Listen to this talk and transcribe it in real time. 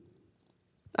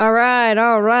All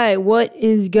right. What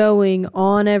is going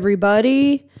on,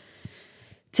 everybody?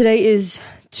 Today is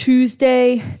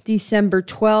Tuesday, December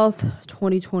 12th,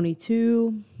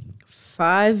 2022.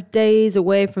 5 days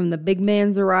away from the big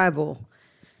man's arrival.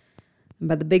 And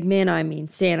by the big man, I mean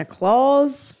Santa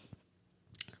Claus.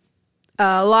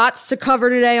 Lots to cover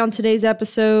today on today's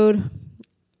episode.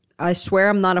 I swear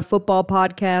I'm not a football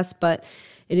podcast, but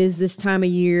it is this time of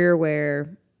year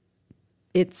where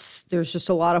there's just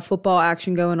a lot of football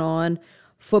action going on.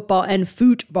 Football and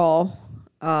football.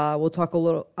 I will talk a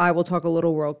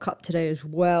little World Cup today as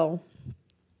well.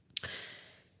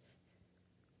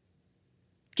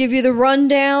 Give you the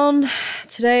rundown.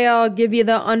 Today I'll give you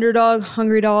the Underdog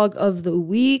Hungry Dog of the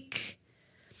week.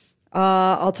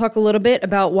 I'll talk a little bit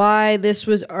about why this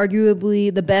was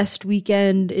arguably the best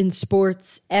weekend in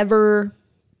sports ever.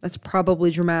 That's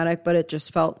probably dramatic, but it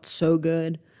just felt so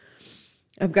good.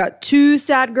 I've got 2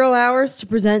 sad girl hours to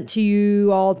present to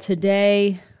you all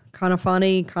today. Kind of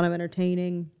funny, kind of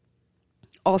entertaining.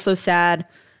 Also sad,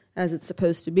 as it's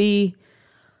supposed to be.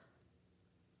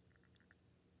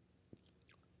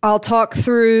 I'll talk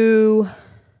through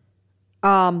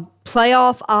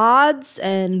playoff odds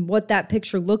and what that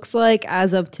picture looks like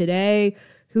as of today.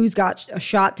 Who's got a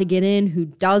shot to get in, who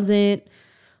doesn't.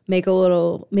 Make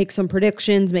some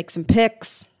predictions, make some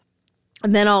picks.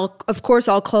 And then I'll close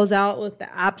out with the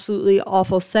absolutely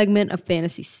awful segment of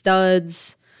Fantasy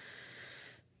Studs.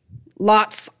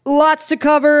 Lots to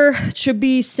cover. It should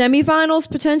be semifinals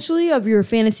potentially of your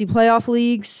fantasy playoff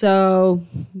leagues. So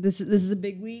this is a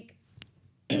big week.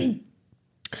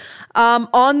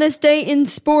 On this day in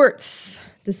sports,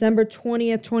 December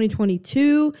 20th,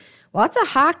 2022, lots of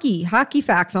hockey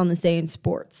facts on this day in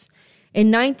sports. In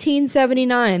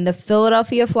 1979, the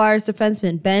Philadelphia Flyers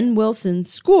defenseman Ben Wilson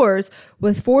scores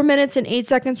with 4 minutes and 8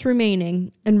 seconds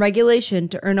remaining in regulation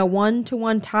to earn a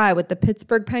 1-1 tie with the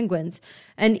Pittsburgh Penguins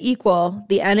and equal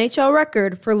the NHL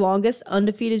record for longest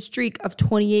undefeated streak of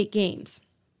 28 games.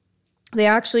 They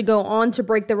actually go on to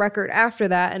break the record after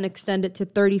that and extend it to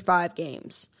 35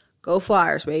 games. Go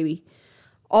Flyers, baby.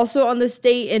 Also on this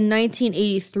date in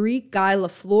 1983, Guy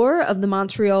Lafleur of the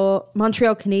Montreal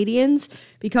Canadiens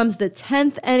becomes the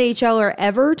 10th NHLer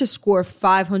ever to score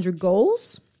 500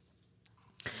 goals.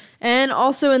 And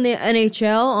also in the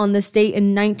NHL, on this date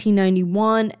in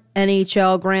 1991,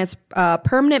 NHL grants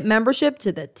permanent membership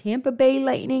to the Tampa Bay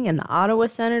Lightning and the Ottawa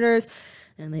Senators,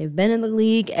 and they've been in the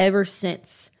league ever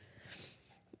since.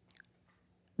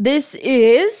 This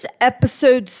is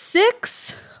episode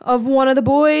 6 of One of the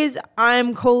Boys.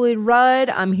 I'm Coley Rudd.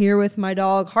 I'm here with my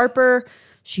dog Harper.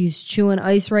 She's chewing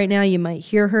ice right now. You might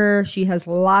hear her. She has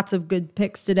lots of good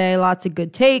picks today, lots of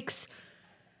good takes.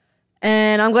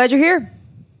 And I'm glad you're here.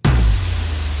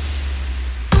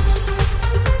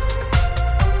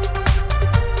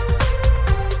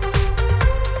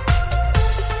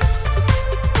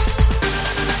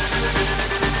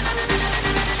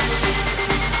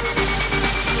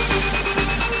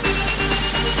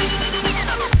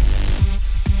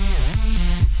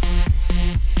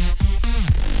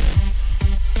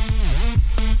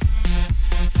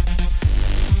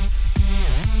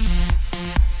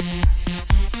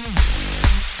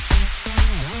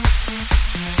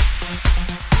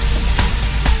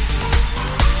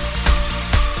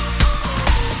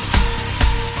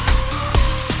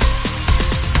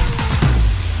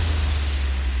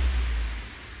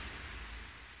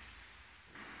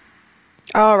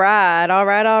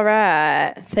 All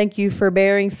right. Thank you for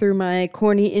bearing through my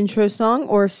corny intro song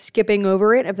or skipping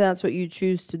over it if that's what you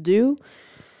choose to do.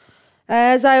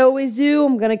 As I always do,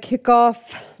 I'm going to kick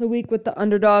off the week with the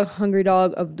Underdog Hungry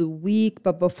Dog of the week.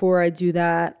 But before I do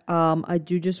that, I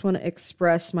do just want to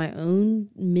express my own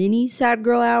mini sad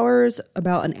girl hours.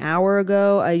 About an hour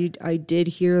ago, I did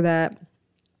hear that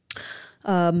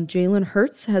Jalen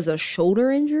Hurts has a shoulder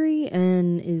injury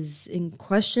and is in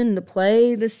question to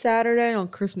play this Saturday on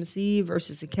Christmas Eve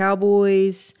versus the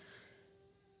Cowboys.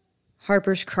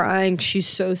 Harper's crying. She's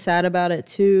so sad about it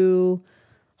too.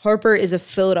 Harper is a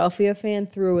Philadelphia fan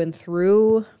through and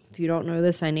through. If you don't know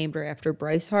this, I named her after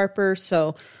Bryce Harper.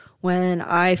 So when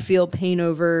I feel pain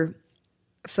over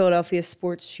Philadelphia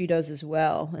sports, she does as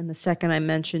well. And the second I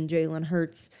mentioned Jalen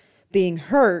Hurts being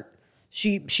hurt,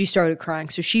 she started crying.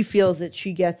 So she feels it.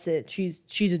 She gets it.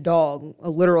 She's a dog, a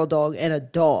literal dog, and a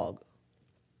dog.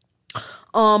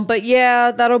 But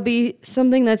yeah, that'll be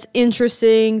something that's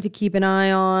interesting to keep an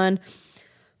eye on.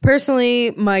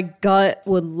 Personally, my gut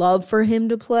would love for him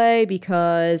to play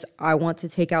because I want to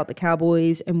take out the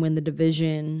Cowboys and win the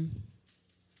division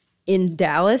in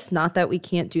Dallas. Not that we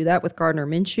can't do that with Gardner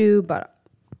Minshew, but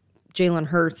Jalen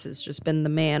Hurts has just been the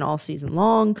man all season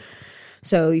long.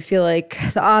 So you feel like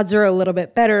the odds are a little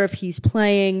bit better if he's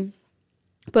playing.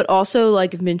 But also,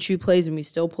 like, if Minshew plays and we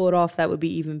still pull it off, that would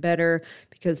be even better,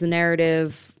 because the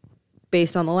narrative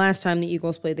based on the last time the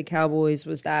Eagles played the Cowboys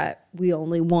was that we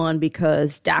only won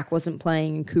because Dak wasn't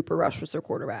playing and Cooper Rush was their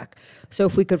quarterback. So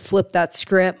if we could flip that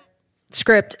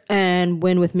script and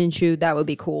win with Minshew, that would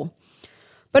be cool.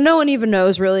 But no one even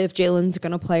knows really if Jalen's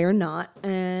going to play or not,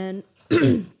 and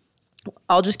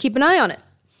I'll just keep an eye on it.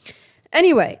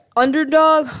 Anyway,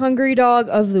 Underdog, Hungry Dog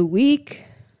of the Week.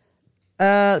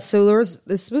 This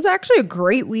was actually a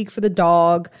great week for the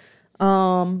dog.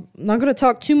 I'm not going to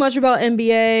talk too much about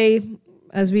NBA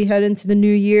as we head into the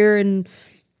new year and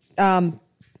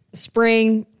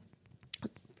spring.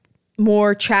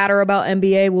 More chatter about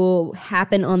NBA will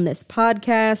happen on this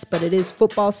podcast, but it is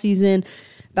football season,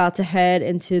 about to head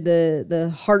into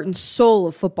the heart and soul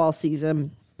of football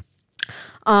season.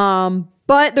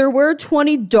 But there were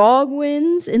 20 dog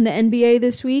wins in the NBA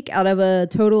this week out of a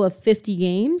total of 50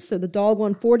 games. So the dog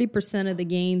won 40% of the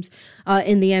games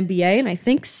in the NBA. And I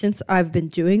think since I've been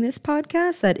doing this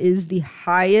podcast, that is the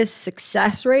highest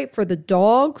success rate for the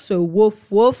dog. So woof,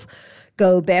 woof,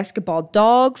 go basketball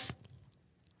dogs.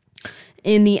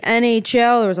 In the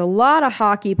NHL, there was a lot of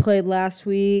hockey played last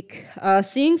week,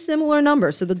 seeing similar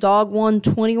numbers. So the dog won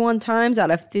 21 times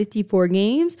out of 54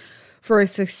 games, for a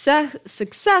success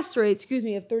rate,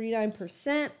 of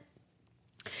 39%.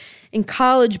 In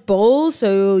college bowls,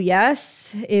 so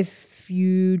yes, if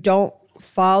you don't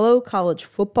follow college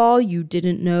football, you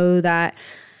didn't know that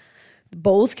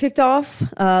bowls kicked off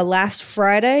last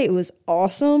Friday. It was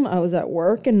awesome. I was at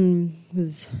work and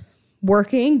was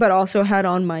working, but also had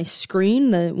on my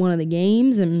screen one of the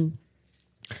games. And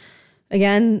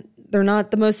again, they're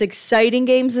not the most exciting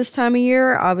games this time of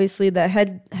year. Obviously, the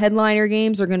headliner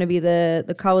games are going to be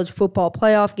the college football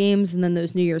playoff games and then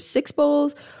those New Year's Six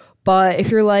Bowls. But if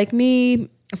you're like me,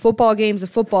 a football game's a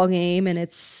football game, and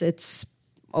it's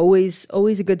always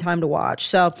a good time to watch.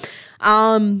 So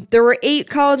there were 8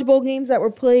 college bowl games that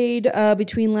were played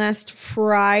between last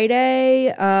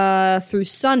Friday through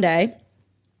Sunday.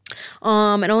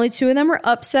 And only 2 of them were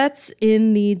upsets.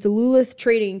 In the Duluth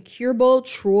Trading Cure Bowl,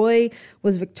 Troy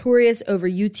was victorious over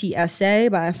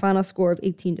UTSA by a final score of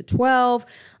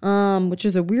 18-12, which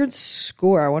is a weird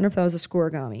score. I wonder if that was a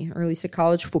scoregami, or at least a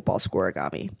college football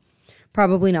scoregami.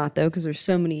 Probably not, though, because there's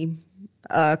so many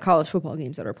college football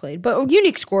games that are played. But a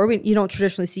unique score. You don't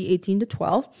traditionally see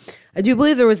 18-12. I do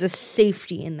believe there was a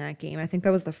safety in that game. I think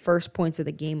that was the first points of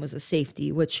the game was a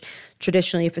safety, which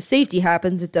traditionally, if a safety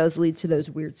happens, it does lead to those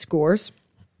weird scores.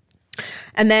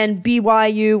 And then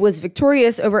BYU was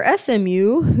victorious over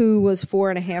SMU, who was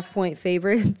 4.5-point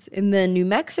favorites in the New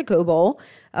Mexico Bowl,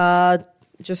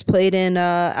 just played in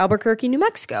Albuquerque, New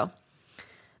Mexico.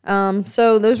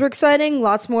 So those were exciting.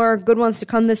 Lots more good ones to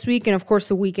come this week, and of course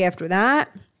the week after that.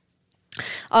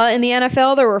 In the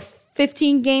NFL, there were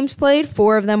 15 games played.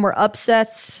 4 of them were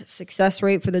upsets. Success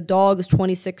rate for the dog is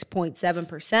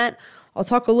 26.7%. I'll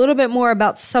talk a little bit more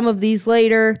about some of these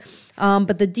later.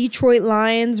 But the Detroit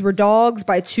Lions were dogs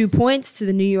by 2 points to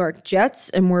the New York Jets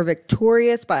and were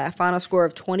victorious by a final score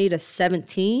of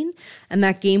 20-17. And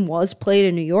that game was played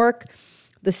in New York.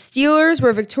 The Steelers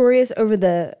were victorious over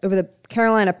the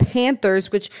Carolina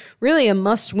Panthers, which really a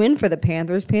must-win for the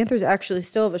Panthers. Panthers actually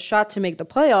still have a shot to make the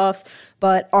playoffs,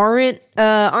 but aren't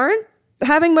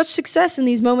having much success in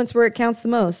these moments where it counts the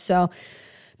most. So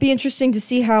be interesting to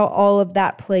see how all of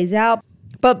that plays out.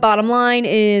 But bottom line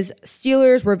is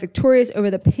Steelers were victorious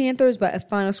over the Panthers by a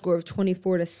final score of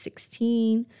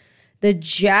 24-16. The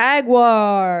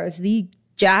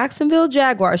Jacksonville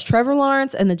Jaguars, Trevor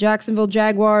Lawrence and the Jacksonville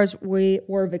Jaguars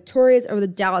were victorious over the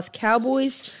Dallas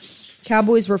Cowboys.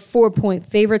 Cowboys were 4-point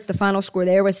favorites. The final score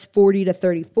there was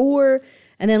 40-34.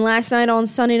 And then last night on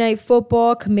Sunday Night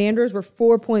Football, Commanders were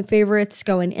 4-point favorites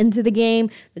going into the game.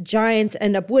 The Giants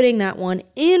end up winning that one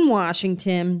in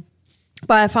Washington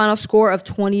by a final score of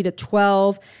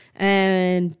 20-12.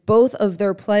 And both of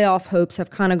their playoff hopes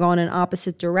have kind of gone in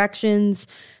opposite directions.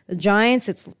 The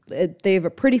Giants, they have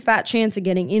a pretty fat chance of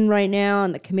getting in right now,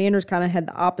 and the Commanders kind of head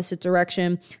the opposite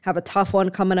direction, have a tough one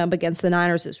coming up against the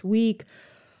Niners this week.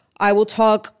 I will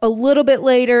talk a little bit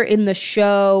later in the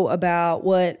show about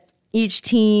what each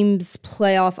team's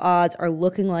playoff odds are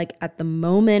looking like at the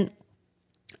moment,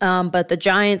 but the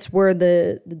Giants were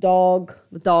the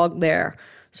dog there.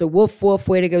 So woof, woof,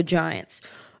 way to go Giants.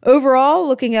 Overall,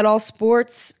 looking at all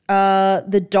sports,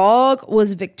 the dog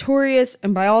was victorious,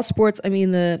 and by all sports, I mean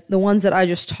the ones that I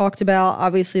just talked about.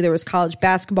 Obviously, there was college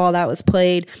basketball that was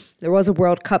played. There was a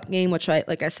World Cup game, which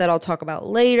like I said, I'll talk about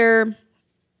later.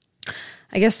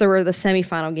 I guess there were the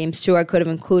semifinal games, too. I could have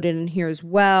included in here as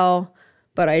well,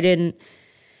 but I didn't.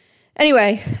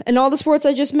 Anyway, in all the sports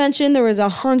I just mentioned, there was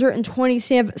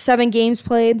 127 games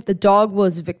played. The dog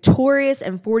was victorious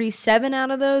in 47 out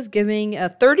of those, giving a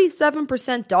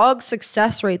 37% dog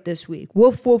success rate this week.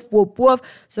 Woof, woof, woof, woof.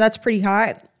 So that's pretty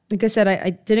high. Like I said,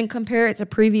 I didn't compare it to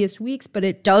previous weeks, but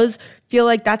it does feel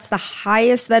like that's the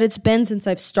highest that it's been since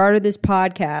I've started this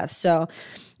podcast. So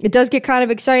it does get kind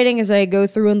of exciting as I go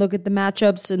through and look at the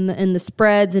matchups and the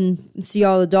spreads and see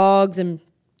all the dogs, and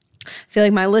I feel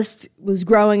like my list was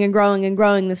growing and growing and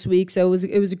growing this week. So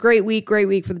it was a great week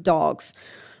for the dogs.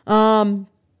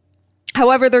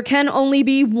 However, there can only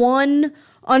be one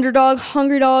underdog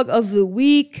hungry dog of the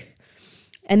week.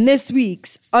 And this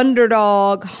week's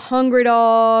underdog hungry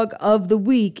dog of the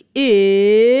week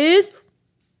is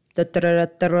the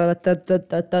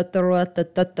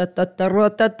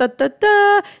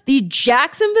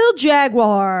Jacksonville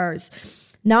Jaguars.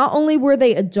 Not only were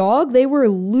they a dog, they were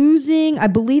losing, I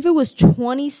believe it was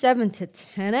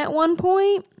 27-10 at one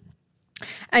point,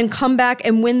 and come back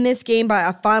and win this game by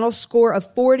a final score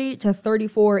of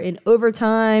 40-34 in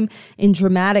overtime in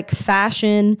dramatic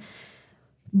fashion.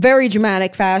 Very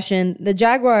dramatic fashion. The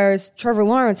Jaguars, Trevor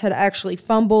Lawrence had actually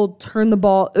fumbled, turned the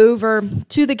ball over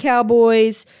to the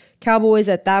Cowboys. Cowboys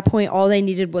at that point, all they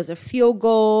needed was a field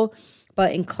goal.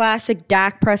 But in classic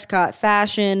Dak Prescott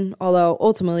fashion, although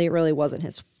ultimately it really wasn't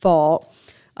his fault,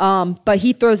 but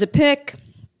he throws a pick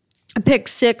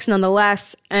six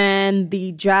nonetheless, and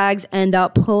the Jags end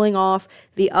up pulling off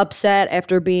the upset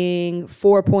after being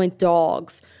 4-point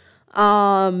dogs.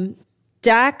 So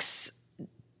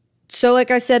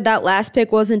like I said, that last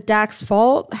pick wasn't Dak's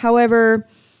fault. However,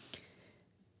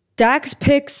 Dak's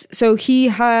picks, so he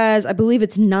has, I believe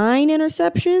it's 9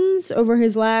 interceptions over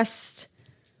his last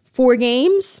 4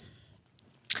 games.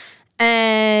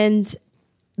 And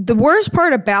the worst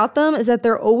part about them is that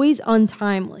they're always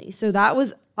untimely. So that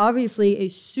was obviously a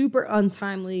super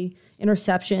untimely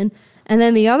interception. And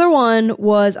then the other one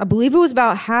was, I believe it was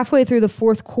about halfway through the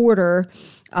fourth quarter,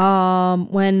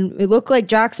 when it looked like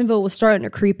Jacksonville was starting to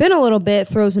creep in a little bit,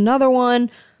 throws another one.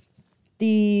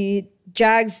 The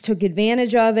Jags took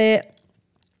advantage of it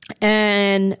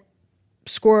and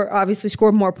scored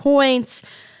more points.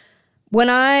 When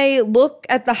I look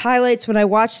at the highlights, when I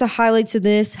watch the highlights of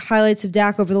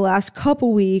Dak over the last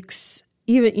couple weeks,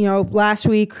 even, last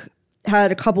week had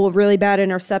a couple of really bad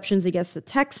interceptions against the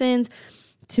Texans.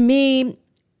 To me,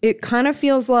 it kind of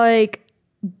feels like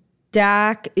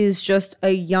Dak is just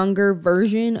a younger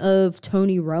version of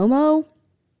Tony Romo.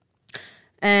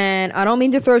 And I don't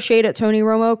mean to throw shade at Tony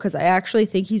Romo because I actually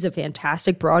think he's a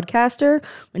fantastic broadcaster.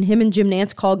 When him and Jim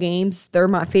Nantz call games, they're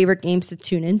my favorite games to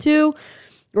tune into,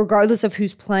 regardless of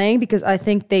who's playing, because I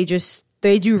think they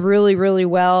do really, really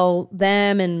well.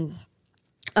 Them and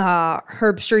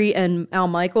Herb Street and Al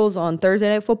Michaels on Thursday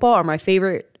Night Football are my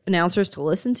favorite announcers to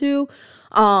listen to.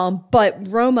 But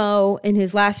Romo in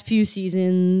his last few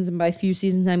seasons, and by few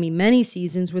seasons I mean many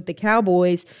seasons with the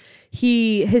Cowboys,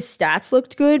 his stats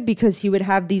looked good because he would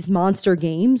have these monster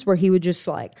games where he would just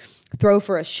throw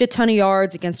for a shit ton of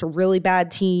yards against a really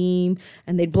bad team,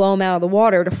 and they'd blow him out of the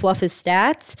water to fluff his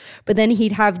stats. But then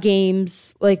he'd have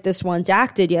games like this one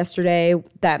Dak did yesterday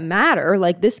that matter.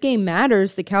 Like, this game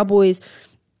matters. The Cowboys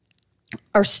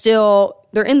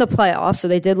they're in the playoffs, so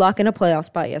they did lock in a playoff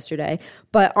spot yesterday,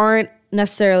 but aren't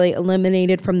necessarily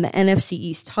eliminated from the NFC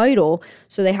East title.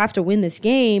 So they have to win this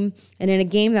game. And in a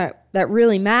game that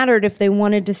really mattered if they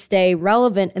wanted to stay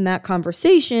relevant in that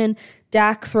conversation,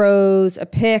 Dak throws a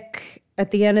pick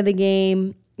at the end of the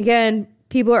game. Again,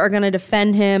 people are going to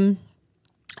defend him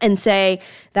and say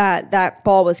that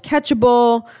ball was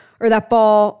catchable, or that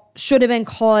ball should have been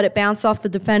caught, it bounced off the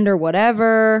defender,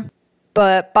 whatever.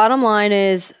 But bottom line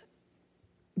is,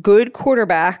 good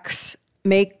quarterbacks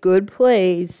make good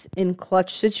plays in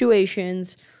clutch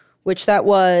situations, which that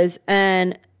was.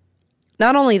 And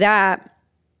not only that,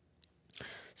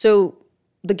 so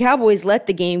the Cowboys let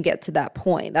the game get to that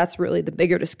point. That's really the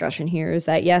bigger discussion here, is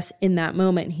that, yes, in that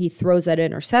moment he throws that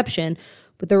interception,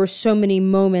 but there were so many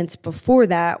moments before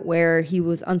that where he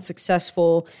was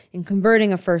unsuccessful in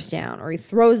converting a first down, or he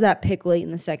throws that pick late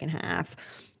in the second half,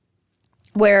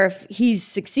 where if he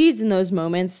succeeds in those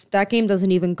moments, that game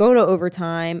doesn't even go to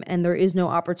overtime, and there is no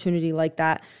opportunity like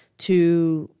that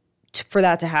for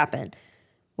that to happen.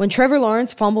 When Trevor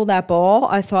Lawrence fumbled that ball,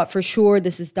 I thought for sure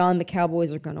this is done. The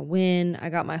Cowboys are going to win. I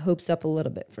got my hopes up a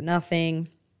little bit for nothing.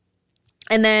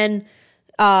 And then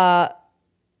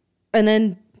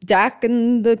Dak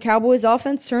and the Cowboys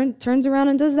offense turns around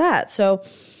and does that. So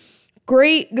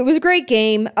great. It was a great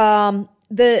game.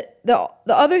 The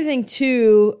other thing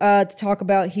too to talk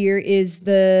about here is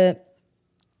the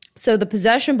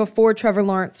possession before Trevor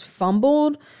Lawrence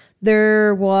fumbled.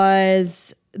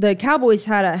 the Cowboys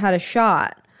had a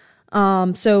shot.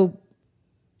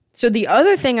 So the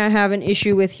other thing I have an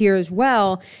issue with here as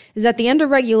well is at the end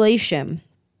of regulation,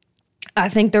 I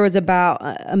think there was about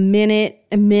a minute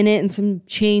and some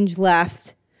change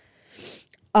left.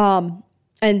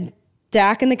 And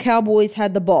Dak and the Cowboys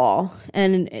had the ball,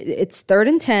 and it's 3rd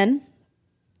and 10.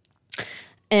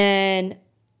 And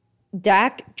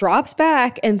Dak drops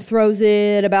back and throws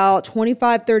it about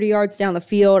 25, 30 yards down the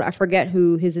field. I forget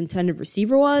who his intended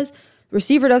receiver was. The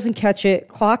receiver doesn't catch it.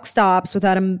 Clock stops with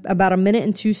about a minute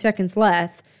and 2 seconds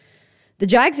left. The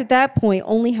Jags at that point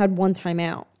only had one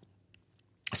timeout.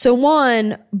 So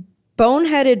one,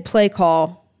 boneheaded play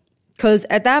call, because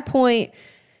at that point,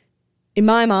 in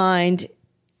my mind,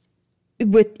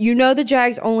 the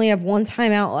Jags only have one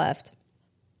timeout left.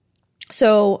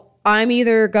 So I'm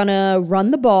either going to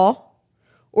run the ball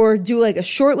or do like a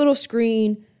short little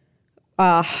screen,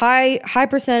 high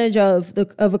percentage of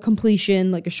a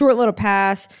completion, like a short little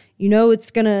pass.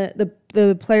 It's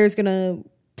the player's gonna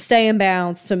stay in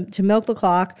bounds to milk the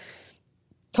clock.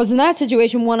 Because in that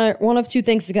situation, one of two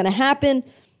things is gonna happen.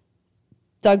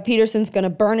 Doug Peterson's gonna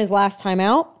burn his last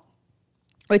timeout,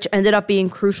 which ended up being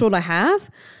crucial to have,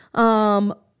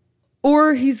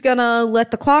 or he's gonna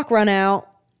let the clock run out,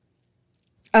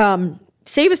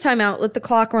 save his timeout, let the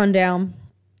clock run down,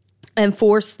 and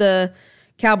force the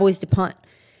Cowboys to punt.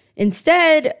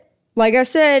 Instead, like I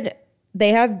said,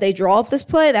 they draw up this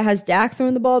play that has Dak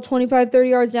throwing the ball 25, 30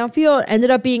 yards downfield.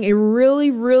 Ended up being a really,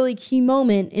 really key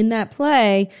moment in that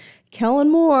play. Kellen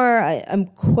Moore, I'm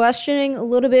questioning a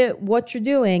little bit what you're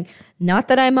doing. Not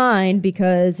that I mind,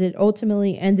 because it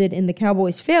ultimately ended in the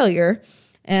Cowboys' failure.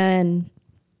 And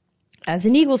as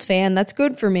an Eagles fan, that's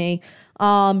good for me.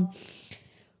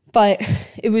 But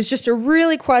it was just a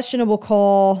really questionable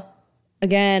call.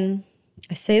 Again,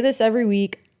 I say this every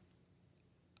week.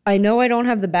 I know I don't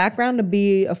have the background to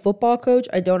be a football coach.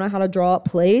 I don't know how to draw up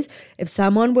plays. If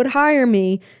someone would hire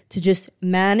me to just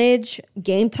manage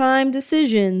game time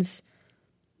decisions,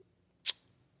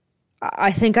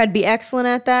 I think I'd be excellent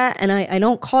at that. And I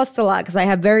don't cost a lot because I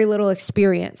have very little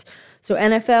experience. So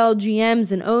NFL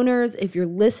GMs and owners, if you're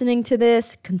listening to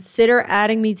this, consider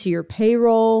adding me to your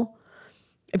payroll.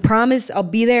 I promise I'll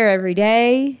be there every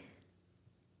day.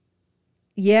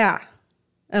 Yeah.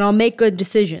 And I'll make good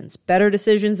decisions, better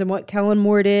decisions than what Kellen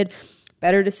Moore did,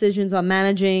 better decisions on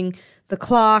managing the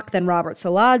clock than Robert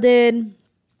Saleh did.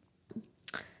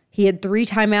 He had 3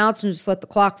 timeouts and just let the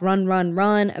clock run.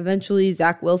 Eventually,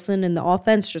 Zach Wilson and the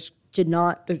offense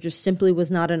there just simply was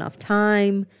not enough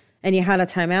time. And you had a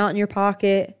timeout in your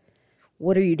pocket.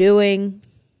 What are you doing?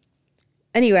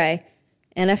 Anyway,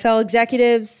 NFL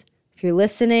executives, if you're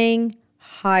listening,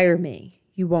 hire me.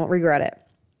 You won't regret it.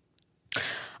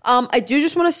 I do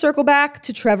just want to circle back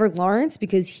to Trevor Lawrence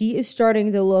because he is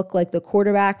starting to look like the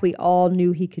quarterback we all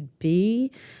knew he could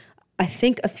be. I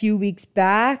think a few weeks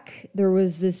back, there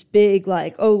was this big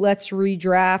let's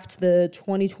redraft the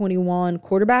 2021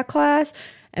 quarterback class.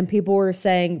 And people were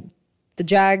saying the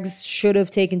Jags should have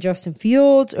taken Justin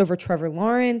Fields over Trevor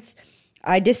Lawrence.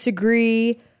 I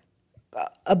disagree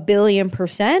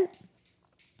 1,000,000,000%.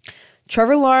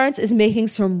 Trevor Lawrence is making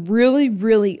some really,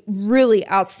 really, really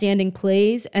outstanding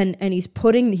plays, and he's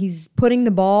putting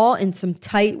the ball in some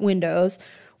tight windows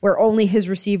where only his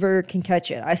receiver can catch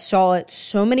it. I saw it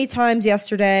so many times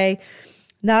yesterday.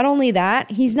 Not only that,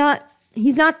 he does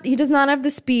not have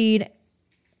the speed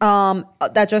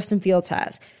that Justin Fields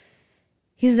has.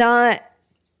 He's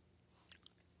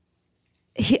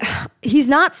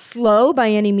not slow by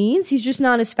any means. He's just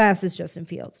not as fast as Justin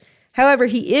Fields. However,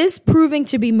 he is proving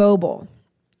to be mobile.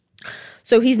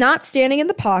 So he's not standing in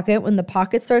the pocket. When the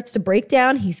pocket starts to break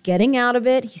down, he's getting out of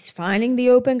it. He's finding the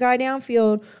open guy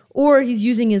downfield, or he's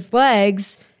using his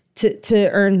legs to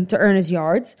earn his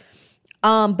yards.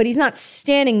 But he's not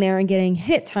standing there and getting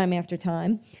hit time after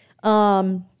time.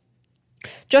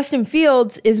 Justin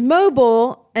Fields is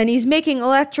mobile and he's making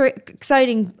electric,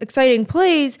 exciting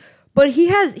plays, but he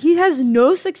has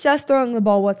no success throwing the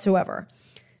ball whatsoever.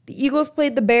 The Eagles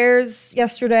played the Bears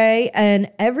yesterday,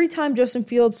 and every time Justin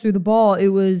Fields threw the ball, it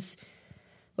was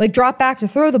like drop back to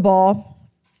throw the ball.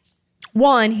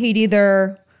 1, he'd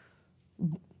either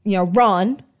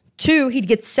run. 2, he'd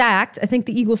get sacked. I think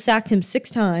the Eagles sacked him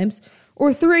 6 times.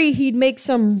 Or 3, he'd make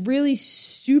some really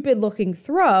stupid-looking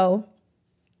throw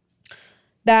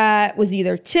that was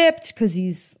either tipped because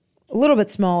he's a little bit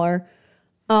smaller,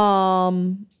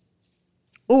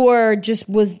 or just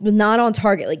was not on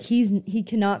target. Like he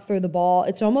cannot throw the ball.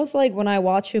 It's almost like when I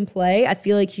watch him play, I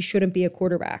feel like he shouldn't be a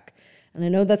quarterback. And I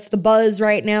know that's the buzz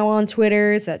right now on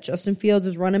Twitter, is that Justin Fields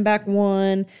is running back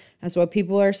 1. That's what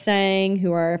people are saying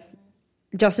who are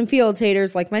Justin Fields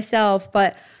haters like myself,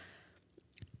 but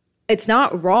it's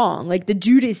not wrong. Like, the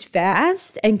dude is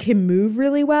fast and can move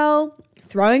really well.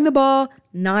 Throwing the ball,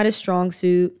 not a strong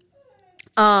suit.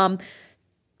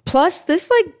 Plus,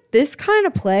 this kind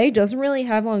of play doesn't really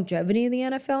have longevity in the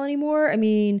NFL anymore. I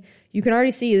mean, you can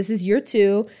already see this is year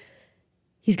 2.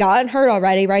 He's gotten hurt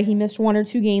already, right? He missed 1 or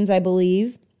 2 games, I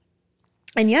believe.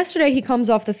 And yesterday he comes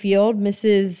off the field,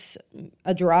 misses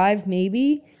a drive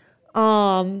maybe,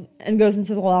 and goes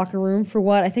into the locker room for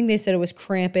what? I think they said it was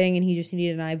cramping and he just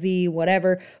needed an IV,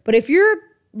 whatever. But if you're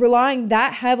relying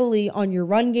that heavily on your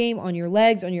run game, on your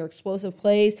legs, on your explosive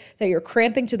plays, that you're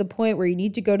cramping to the point where you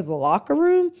need to go to the locker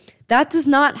room, that does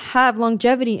not have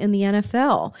longevity in the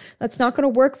NFL. That's not going to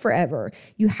work forever.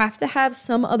 You have to have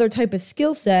some other type of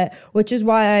skill set, which is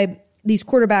why these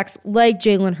quarterbacks like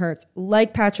Jalen Hurts,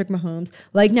 like Patrick Mahomes,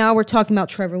 like now we're talking about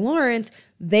Trevor Lawrence,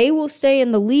 they will stay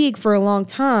in the league for a long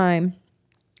time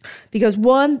because,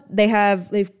 one,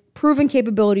 they've proven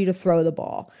capability to throw the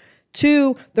ball.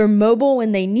 2, they're mobile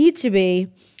when they need to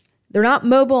be. They're not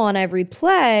mobile on every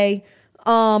play.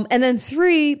 And then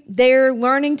 3, they're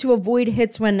learning to avoid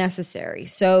hits when necessary.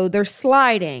 So they're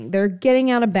sliding, they're getting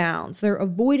out of bounds, they're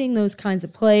avoiding those kinds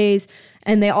of plays.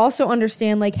 And they also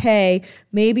understand, like, hey,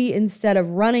 maybe instead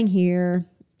of running here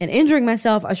and injuring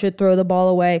myself, I should throw the ball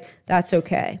away. That's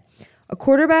okay. A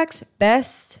quarterback's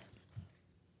best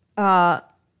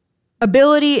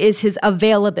ability is his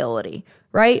availability,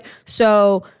 right?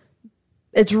 So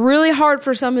it's really hard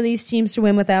for some of these teams to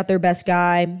win without their best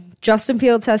guy. Justin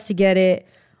Fields has to get it.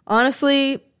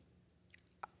 Honestly,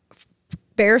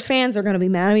 Bears fans are going to be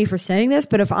mad at me for saying this,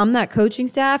 but if I'm that coaching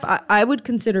staff, I would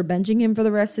consider benching him for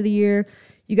the rest of the year.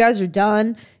 You guys are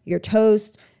done. You're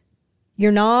toast.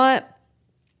 You're not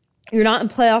in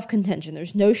playoff contention.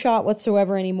 There's no shot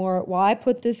whatsoever anymore. Why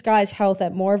put this guy's health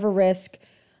at more of a risk?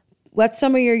 Let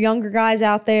some of your younger guys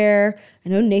out there. I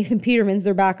know Nathan Peterman's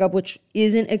their backup, which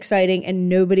isn't exciting, and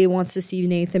nobody wants to see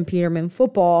Nathan Peterman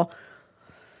football.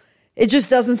 It just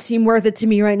doesn't seem worth it to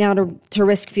me right now to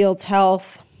risk Fields'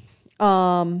 health.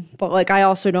 But, like, I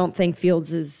also don't think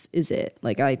Fields is it.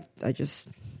 Like, I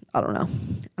don't know.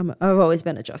 I've always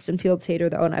been a Justin Fields hater,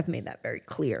 though, and I've made that very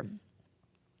clear.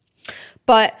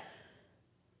 But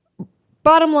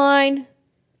bottom line,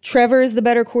 Trevor is the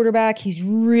better quarterback. He's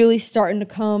really starting to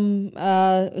come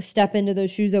step into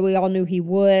those shoes that we all knew he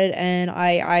would, and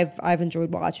I've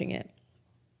enjoyed watching it.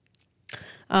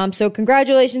 So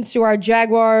congratulations to our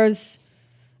Jaguars.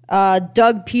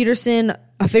 Doug Peterson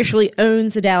officially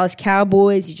owns the Dallas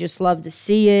Cowboys. You just love to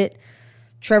see it.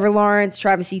 Trevor Lawrence,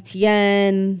 Travis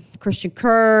Etienne, Christian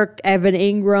Kirk, Evan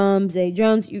Ingram, Zay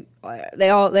Jones. They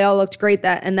all looked great.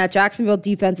 That Jacksonville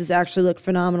defense has actually looked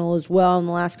phenomenal as well in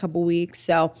the last couple weeks.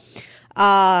 So,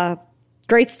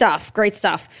 great stuff.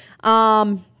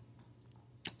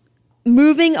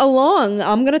 Moving along,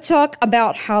 I'm going to talk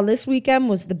about how this weekend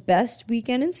was the best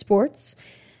weekend in sports,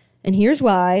 and here's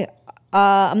why.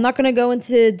 I'm not going to go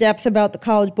into depth about the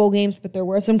college bowl games, but there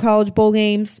were some college bowl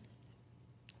games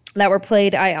that were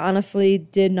played. I honestly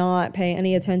did not pay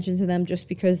any attention to them just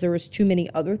because there was too many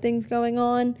other things going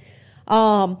on.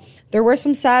 There were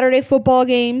some Saturday football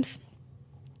games.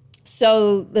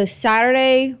 So the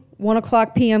Saturday 1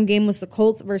 o'clock p.m. game was the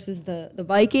Colts versus the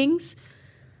Vikings.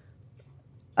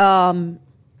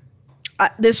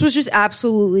 This was just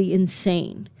absolutely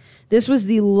insane. This was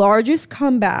the largest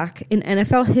comeback in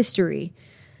NFL history.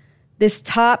 This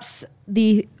tops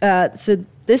the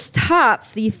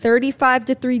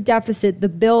 35-3 deficit the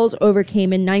Bills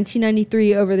overcame in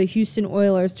 1993 over the Houston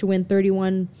Oilers to win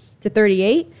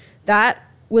 31-38. That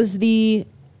was the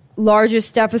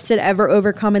largest deficit ever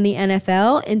overcome in the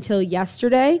NFL until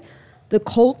yesterday. The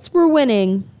Colts were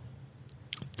winning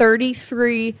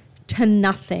 33-0.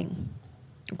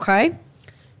 Okay?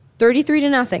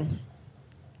 33-0.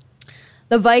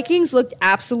 The Vikings looked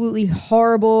absolutely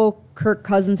horrible. Kirk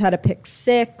Cousins had a pick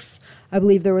 6. I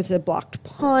believe there was a blocked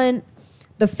punt.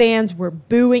 The fans were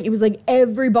booing. It was like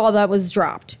every ball that was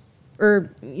dropped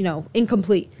or,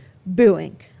 incomplete,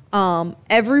 booing.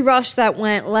 Every rush that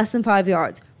went less than 5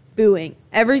 yards, booing.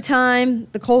 Every time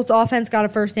the Colts offense got a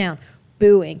first down,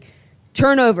 booing.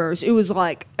 Turnovers, it was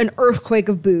like an earthquake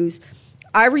of boos.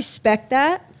 I respect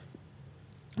that.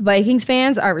 Vikings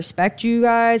fans, I respect you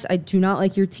guys. I do not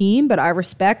like your team, but I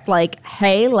respect,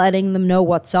 letting them know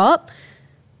what's up.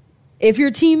 If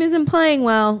your team isn't playing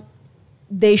well,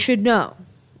 they should know,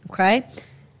 okay?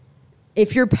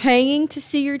 If you're paying to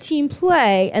see your team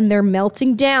play and they're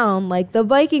melting down like the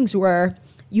Vikings were,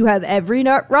 you have every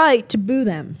right to boo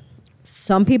them.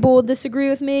 Some people will disagree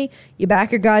with me. You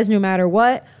back your guys no matter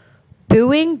what.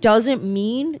 Booing doesn't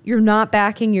mean you're not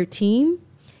backing your team.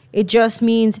 It just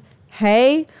means,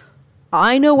 hey,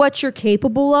 I know what you're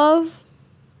capable of,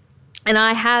 and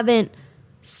I haven't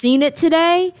seen it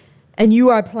today, and you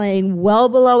are playing well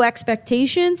below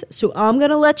expectations, so I'm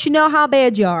going to let you know how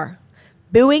bad you are.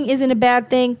 Booing isn't a bad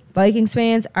thing. Vikings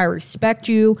fans, I respect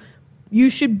you. You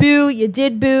should boo. You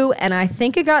did boo, and I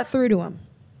think it got through to them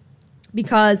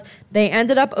because they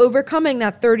ended up overcoming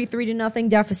that 33-0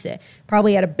 deficit.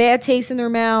 Probably had a bad taste in their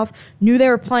mouth, knew they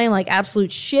were playing like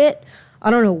absolute shit. I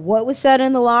don't know what was said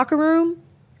in the locker room,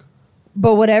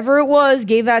 but whatever it was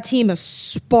gave that team a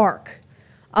spark.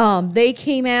 They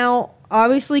came out,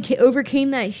 obviously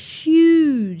overcame that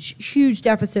huge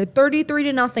deficit.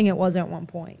 33-0 it was at one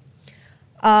point.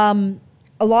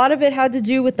 A lot of it had to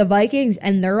do with the Vikings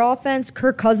and their offense.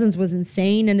 Kirk Cousins was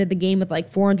insane. Ended the game with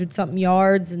like 400-something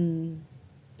yards and,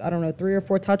 3 or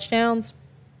 4 touchdowns.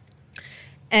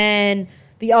 And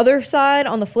the other side,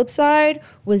 on the flip side,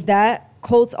 was that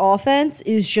Colts offense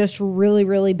is just really,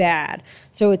 really bad.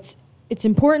 So it's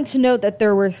important to note that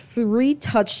there were 3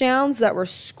 touchdowns that were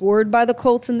scored by the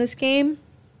Colts in this game.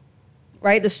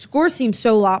 Right? The score seems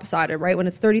so lopsided, right? When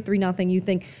it's 33-0, you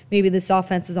think maybe this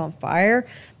offense is on fire.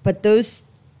 But those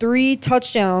 3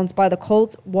 touchdowns by the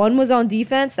Colts, one was on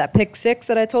defense, that pick 6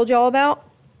 that I told you all about.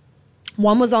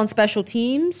 One was on special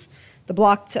teams, the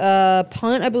blocked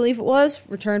punt, I believe it was,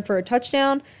 returned for a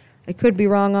touchdown. I could be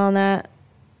wrong on that,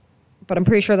 but I'm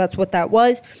pretty sure that's what that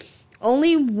was.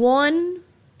 Only one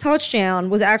touchdown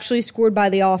was actually scored by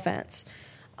the offense.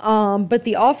 But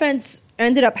the offense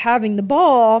ended up having the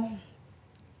ball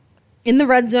in the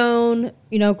red zone,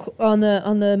 on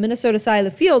the Minnesota side of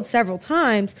the field several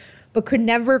times, but could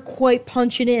never quite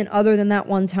punch it in other than that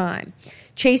one time.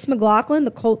 Chase McLaughlin,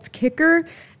 the Colts kicker,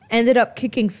 ended up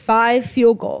kicking 5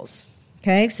 field goals.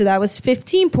 Okay, so that was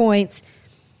 15 points.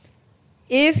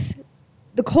 If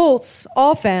the Colts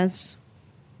offense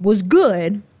was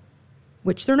good,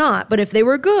 which they're not, but if they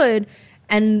were good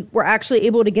and were actually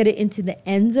able to get it into the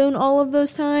end zone all of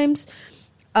those times,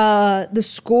 the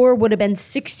score would have been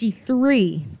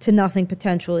 63-0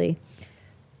 potentially.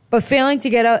 But failing to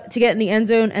get in the end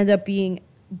zone ended up being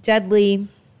deadly.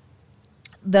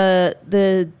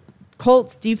 The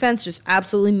Colts defense just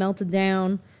absolutely melted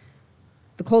down.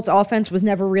 The Colts offense was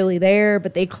never really there,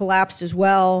 but they collapsed as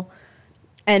well.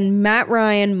 And Matt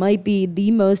Ryan might be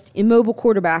the most immobile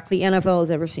quarterback the NFL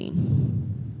has ever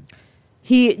seen.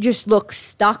 He just looks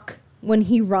stuck. When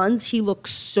he runs, he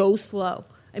looks so slow.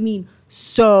 I mean,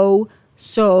 so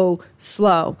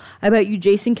slow. I bet you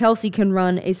Jason Kelce can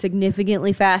run a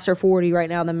significantly faster 40 right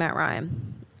now than Matt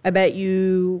Ryan. I bet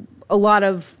you a lot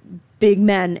of big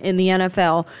men in the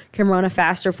NFL can run a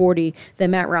faster 40 than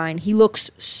Matt Ryan. He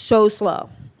looks so slow.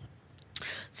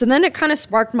 So then it kind of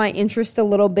sparked my interest a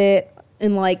little bit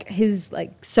in his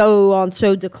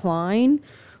so decline,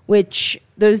 which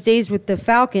those days with the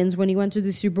Falcons when he went to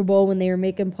the Super Bowl when they were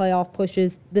making playoff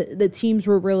pushes, the teams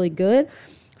were really good.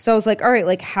 So I was like, all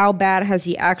right, how bad has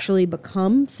he actually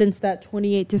become since that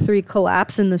 28-3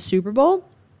 collapse in the Super Bowl?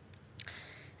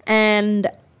 And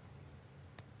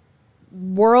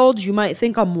world, you might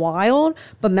think I'm wild,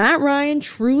 but Matt Ryan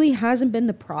truly hasn't been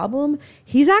the problem.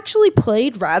 He's actually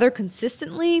played rather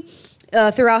consistently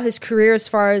throughout his career as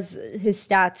far as his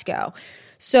stats go.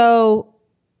 So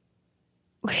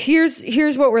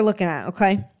here's what we're looking at,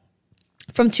 okay?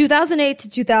 From 2008 to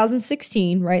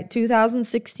 2016, right?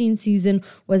 2016 season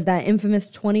was that infamous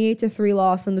 28-3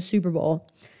 loss in the Super Bowl.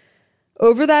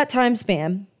 Over that time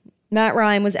span, Matt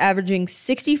Ryan was averaging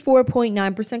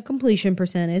 64.9% completion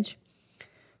percentage,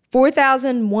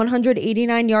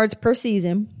 4,189 yards per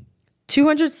season,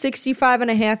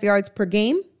 265.5 yards per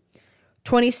game,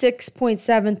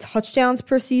 26.7 touchdowns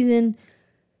per season,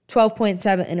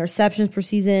 12.7 interceptions per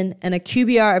season, and a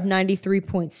QBR of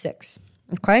 93.6.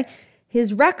 Okay?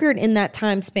 His record in that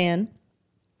time span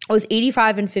was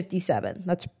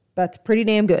 85-57. That's pretty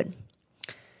damn good.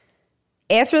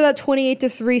 After that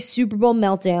 28-3 Super Bowl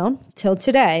meltdown till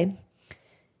today,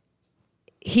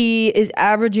 he is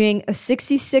averaging a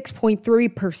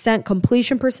 66.3%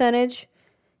 completion percentage.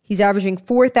 He's averaging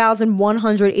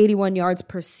 4,181 yards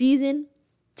per season,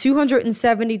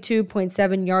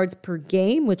 272.7 yards per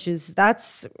game, which is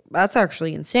that's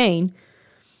actually insane.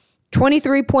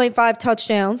 23.5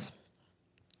 touchdowns,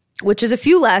 which is a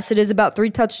few less. It is about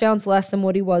 3 touchdowns less than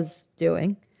what he was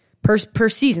doing per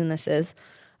season. This is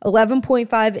 11.5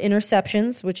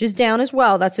 interceptions, which is down as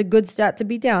well. That's a good stat to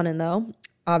be down in, though.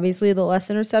 Obviously, the less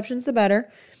interceptions, the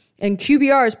better. And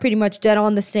QBR is pretty much dead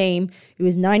on the same. It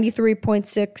was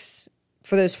 93.6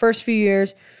 for those first few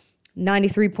years,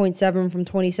 93.7 from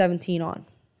 2017 on.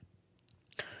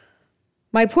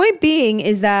 My point being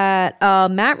is that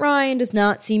Matt Ryan does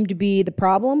not seem to be the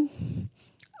problem,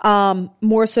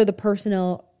 more so the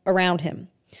personnel around him.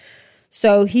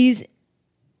 So he's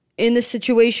in this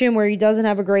situation where he doesn't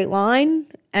have a great line,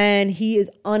 and he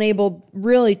is unable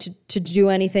really to do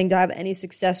anything, to have any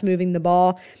success moving the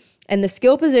ball. And the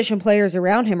skill position players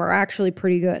around him are actually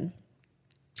pretty good.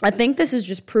 I think this is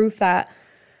just proof that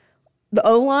the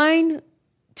O-line,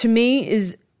 to me,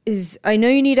 is I know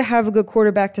you need to have a good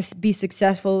quarterback to be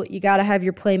successful. You got to have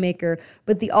your playmaker.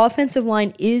 But the offensive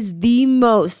line is the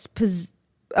most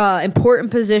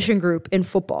important position group in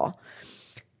football.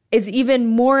 It's even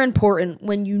more important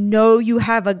when you know you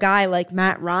have a guy like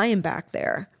Matt Ryan back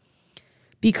there,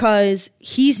 because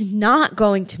he's not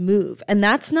going to move. And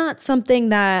that's not something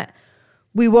that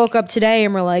we woke up today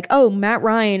and we're like, oh, Matt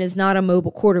Ryan is not a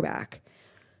mobile quarterback.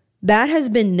 That has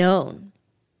been known.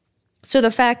 So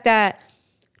the fact that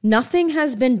nothing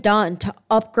has been done to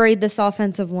upgrade this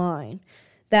offensive line,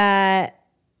 that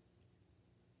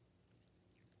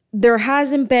there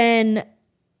hasn't been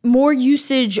more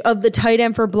usage of the tight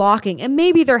end for blocking, and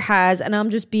maybe there has, and I'm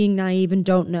just being naive and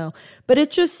don't know, but it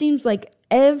just seems like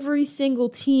every single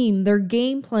team, their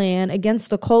game plan against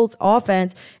the Colts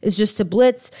offense is just to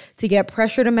blitz, to get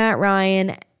pressure to Matt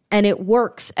Ryan, and it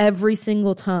works every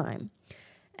single time.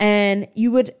 And you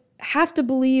would have to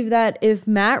believe that if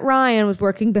Matt Ryan was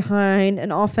working behind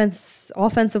an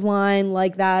offensive line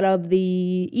like that of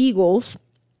the Eagles,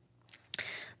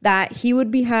 that he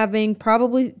would be having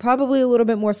probably a little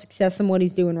bit more success than what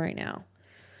he's doing right now.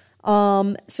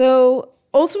 So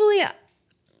ultimately,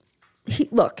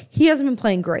 he hasn't been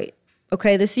playing great.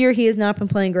 Okay, this year he has not been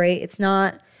playing great.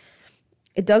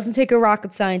 It doesn't take a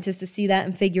rocket scientist to see that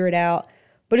and figure it out.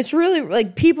 But it's really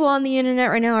like people on the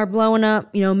internet right now are blowing up.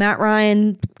 You know, Matt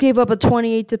Ryan gave up a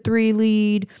 28-3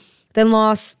 lead, then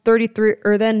lost 33,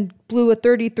 or then blew a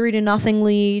 33-0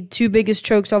 lead, 2 biggest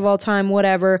chokes of all time,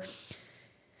 whatever.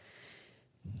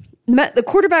 The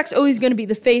quarterback's always going to be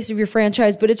the face of your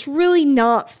franchise, but it's really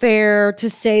not fair to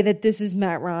say that this is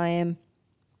Matt Ryan.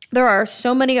 There are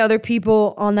so many other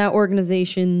people in that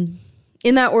organization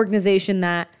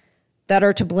that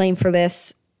are to blame for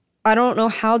this. I don't know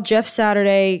how Jeff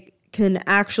Saturday can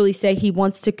actually say he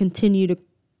wants to continue to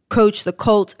coach the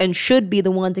Colts and should be the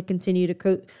one to continue to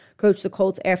coach the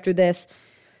Colts after this.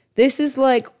 This is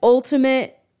like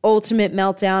ultimate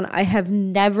meltdown. I have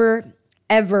never,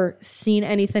 ever seen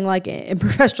anything like it in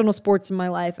professional sports in my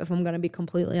life, if I'm going to be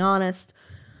completely honest.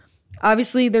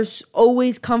 Obviously, there's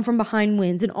always come from behind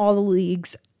wins in all the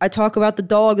leagues. I talk about the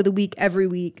dog of the week every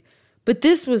week. But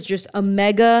this was just a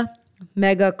mega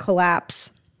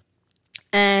collapse.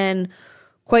 And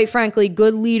quite frankly,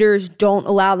 good leaders don't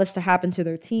allow this to happen to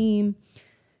their team.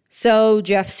 So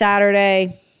Jeff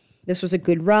Saturday, this was a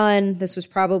good run. This was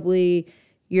probably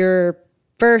your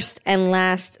first and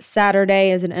last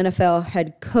Saturday as an NFL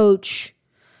head coach.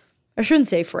 I shouldn't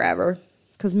say forever,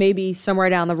 because maybe somewhere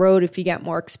down the road, if you get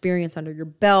more experience under your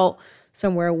belt,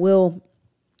 somewhere will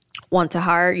want to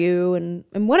hire you and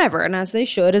whatever. And as they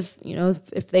should, as you know,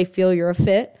 if they feel you're a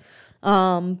fit.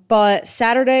 But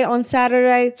Saturday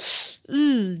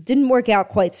didn't work out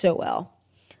quite so well.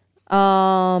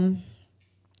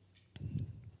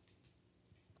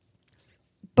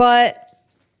 But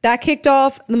that kicked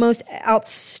off the most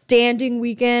outstanding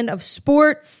weekend of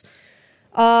sports.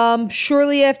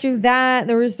 Shortly after that,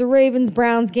 there was the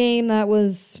Ravens-Browns game that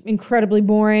was incredibly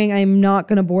boring. I'm not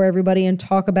going to bore everybody and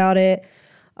talk about it.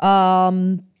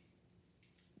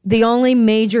 The only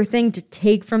major thing to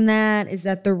take from that is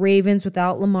that the Ravens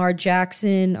without Lamar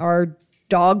Jackson are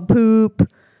dog poop.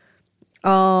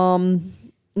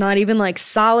 Not even like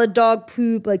solid dog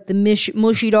poop, like the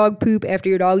mushy dog poop after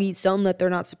your dog eats something that they're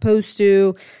not supposed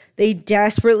to. They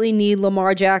desperately need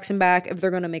Lamar Jackson back if they're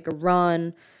going to make a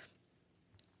run.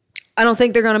 I don't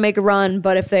think they're going to make a run,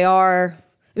 but if they are,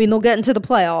 I mean, they'll get into the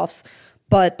playoffs,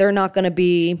 but they're not going to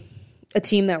be a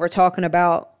team that we're talking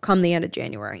about come the end of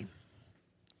January.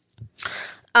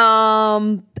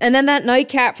 And then that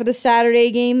nightcap for the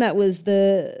Saturday game, that was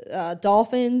the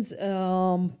Dolphins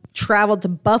traveled to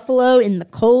Buffalo in the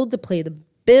cold to play the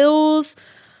Bills.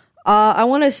 I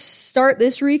want to start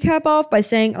this recap off by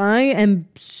saying I am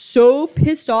so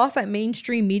pissed off at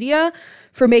mainstream media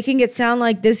for making it sound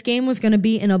like this game was going to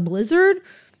be in a blizzard.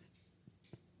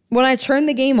 When I turned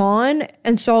the game on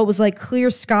and saw it was like clear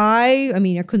sky, I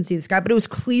mean, I couldn't see the sky, but it was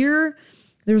clear.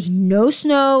 There was no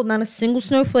snow, not a single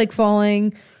snowflake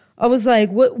falling. I was like,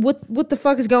 what the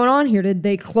fuck is going on here? Did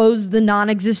they close the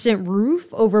non-existent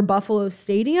roof over Buffalo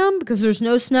Stadium? Because there's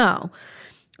no snow.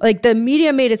 Like, the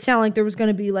media made it sound like there was going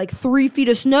to be like 3 feet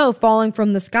of snow falling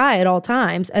from the sky at all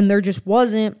times, and there just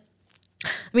wasn't. I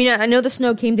mean, I know the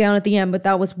snow came down at the end, but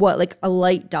that was what, like a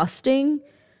light dusting?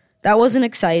 That wasn't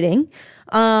exciting.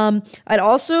 I'd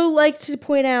also like to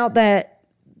point out that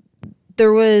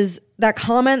there was that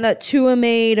comment that Tua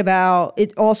made about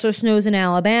it also snows in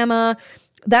Alabama.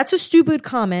 That's a stupid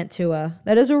comment, Tua.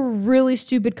 That is a really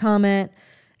stupid comment.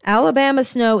 Alabama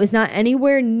snow is not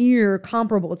anywhere near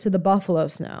comparable to the Buffalo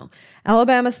snow.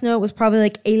 Alabama snow was probably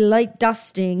like a light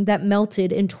dusting that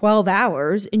melted in 12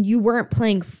 hours, and you weren't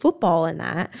playing football in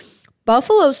that.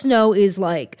 Buffalo snow is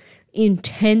like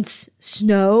intense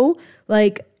snow,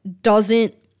 like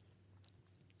doesn't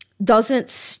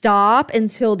stop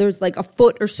until there's like a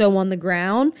foot or so on the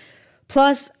ground.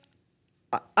 Plus,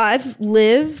 I've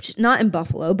lived, not in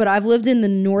Buffalo, but I've lived in the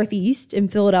Northeast in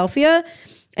Philadelphia,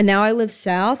 and now I live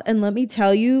south. And let me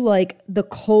tell you, like the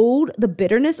cold, the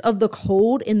bitterness of the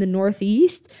cold in the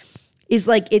Northeast is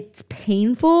like, it's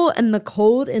painful. And the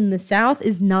cold in the South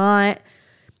is not,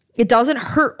 it doesn't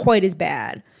hurt quite as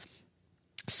bad.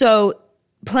 So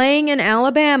playing in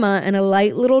Alabama and a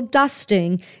light little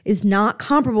dusting is not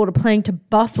comparable to playing to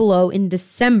Buffalo in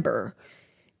December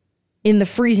in the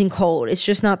freezing cold. It's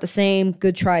just not the same.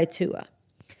 Good try, Tua.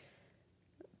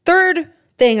 Third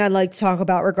thing I'd like to talk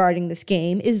about regarding this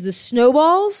game is the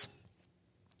snowballs.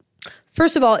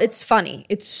 First of all, it's funny.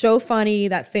 It's so funny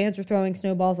that fans are throwing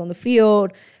snowballs on the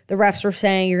field. The refs are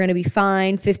saying you're going to be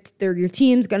fined, your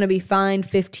team's going to be fined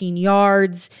 15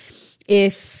 yards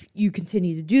if you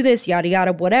continue to do this, yada,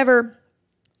 yada, whatever.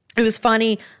 It was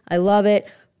funny. I love it.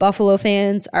 Buffalo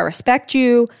fans, I respect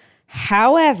you.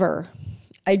 However,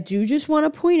 I do just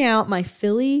want to point out, my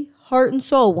Philly heart and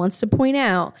soul wants to point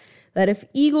out that if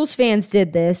Eagles fans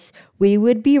did this, we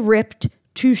would be ripped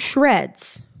to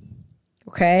shreds,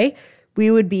 okay?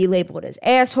 We would be labeled as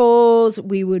assholes.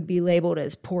 We would be labeled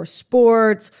as poor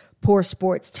sports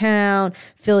town.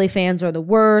 Philly fans are the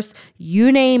worst.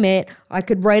 You name it. I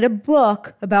could write a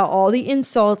book about all the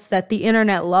insults that the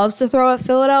internet loves to throw at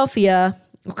Philadelphia,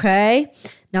 okay?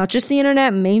 Not just the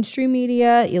internet, mainstream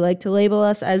media. You like to label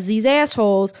us as these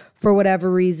assholes for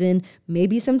whatever reason.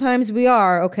 Maybe sometimes we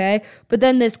are, okay? But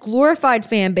then this glorified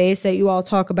fan base that you all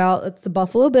talk about, it's the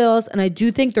Buffalo Bills, and I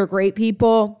do think they're great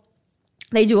people.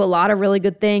 They do a lot of really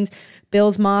good things.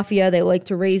 Bills Mafia, they like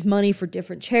to raise money for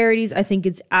different charities. I think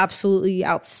it's absolutely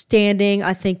outstanding.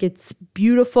 I think it's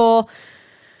beautiful.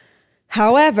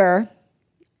 However,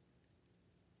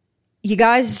 you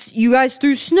guys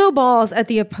threw snowballs at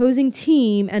the opposing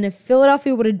team, and if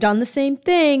Philadelphia would have done the same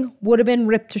thing, would have been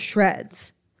ripped to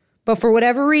shreds. But for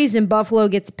whatever reason, Buffalo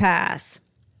gets a pass.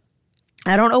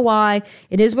 I don't know why.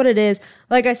 It is what it is.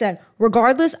 Like I said,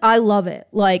 regardless, I love it.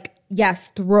 Like, yes,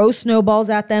 throw snowballs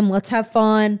at them. Let's have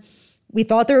fun. We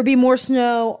thought there would be more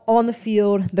snow on the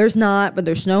field. There's not, but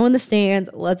there's snow in the stands.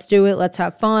 Let's do it. Let's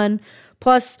have fun.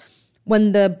 Plus,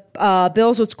 when the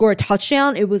Bills would score a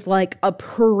touchdown, it was like a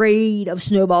parade of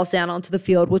snowballs down onto the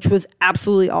field, which was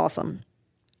absolutely awesome.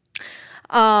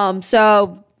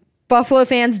 So, Buffalo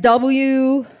fans,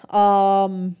 W,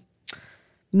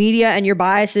 media and your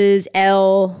biases,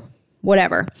 L,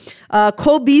 whatever.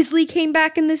 Cole Beasley came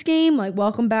back in this game. Like,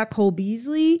 welcome back, Cole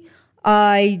Beasley.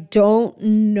 I don't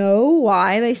know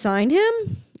why they signed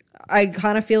him. I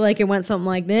kind of feel like it went something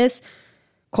like this.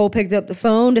 Cole picked up the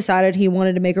phone, decided he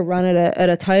wanted to make a run at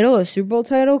a title, a Super Bowl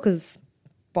title, because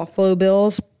Buffalo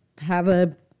Bills have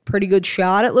a pretty good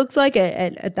shot, it looks like,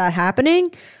 at that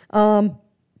happening.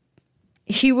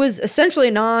 He was essentially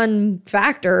a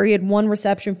non-factor. He had one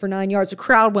reception for 9 yards. The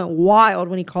crowd went wild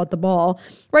when he caught the ball.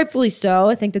 Rightfully so.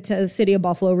 I think the city of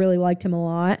Buffalo really liked him a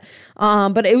lot.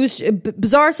 But it was a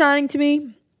bizarre signing to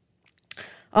me.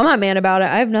 I'm not mad about it.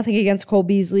 I have nothing against Cole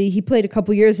Beasley. He played a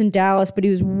couple years in Dallas, but he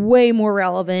was way more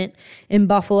relevant in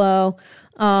Buffalo.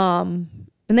 And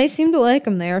they seemed to like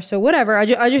him there. So whatever. I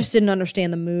just didn't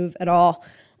understand the move at all.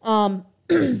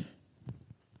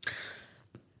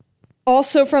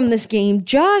 Also from this game,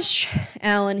 Josh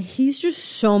Allen, he's just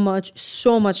so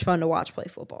much fun to watch play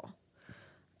football.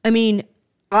 I mean,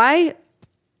 I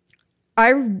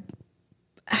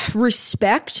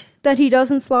respect that he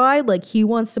doesn't slide. Like, he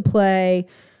wants to play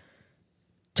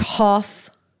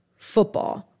tough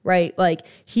football, right? Like,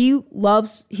 he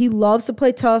loves to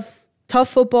play tough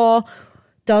football,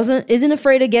 isn't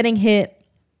afraid of getting hit.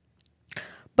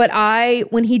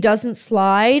 But when he doesn't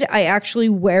slide, I actually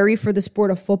worry for the sport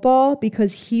of football,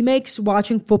 because he makes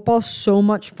watching football so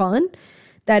much fun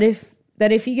that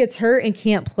if he gets hurt and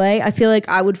can't play, I feel like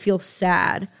I would feel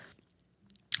sad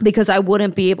because I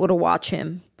wouldn't be able to watch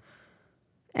him.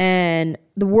 And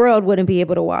the world wouldn't be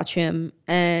able to watch him.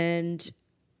 And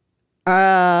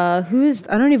I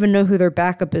don't even know who their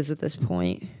backup is at this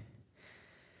point.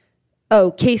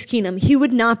 Case Keenum. He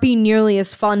would not be nearly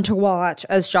as fun to watch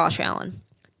as Josh Allen.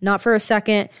 Not for a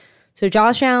second. So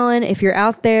Josh Allen, if you're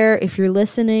out there, if you're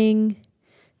listening,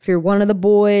 if you're one of the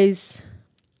boys,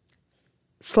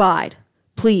 slide.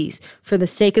 Please, for the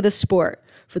sake of the sport,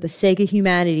 for the sake of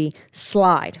humanity,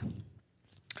 slide.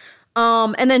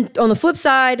 And then on the flip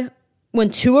side,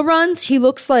 when Tua runs, he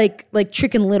looks like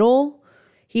Chicken Little.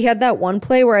 He had that one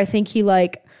play where I think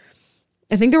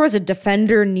there was a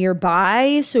defender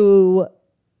nearby, so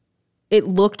it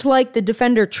looked like the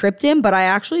defender tripped him, but I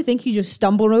actually think he just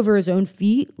stumbled over his own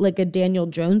feet, like a Daniel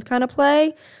Jones kind of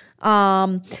play.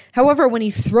 However, when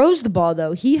he throws the ball,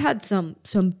 though, he had some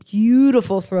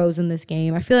beautiful throws in this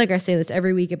game. I feel like I say this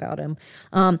every week about him.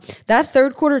 That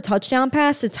third quarter touchdown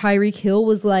pass to Tyreek Hill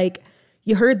was like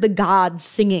you heard the gods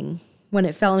singing when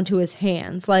it fell into his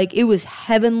hands. Like, it was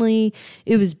heavenly.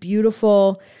 It was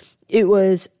beautiful. It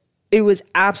was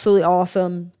absolutely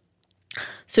awesome.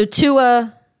 So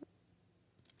Tua,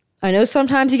 I know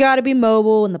sometimes you got to be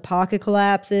mobile when the pocket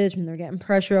collapses, when they're getting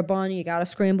pressure up on you. You got to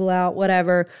scramble out,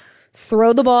 whatever.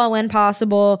 Throw the ball when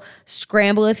possible.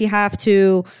 Scramble if you have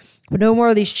to. But no more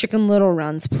of these Chicken Little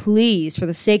runs, please, for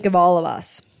the sake of all of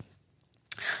us.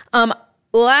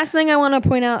 Last thing I want to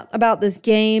point out about this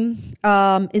game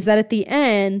is that at the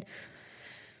end,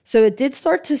 so it did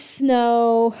start to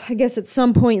snow, I guess, at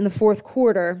some point in the fourth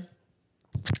quarter.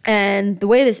 And the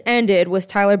way this ended was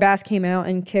Tyler Bass came out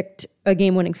and kicked a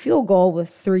game-winning field goal with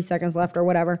 3 seconds left or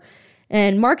whatever.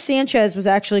 And Mark Sanchez was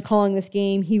actually calling this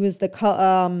game. He was the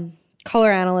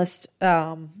color analyst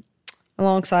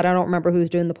alongside, I don't remember who was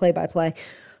doing the play-by-play.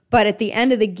 But at the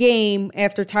end of the game,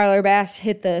 after Tyler Bass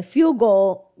hit the field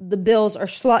goal, the Bills are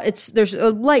there's a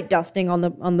light dusting on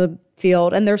the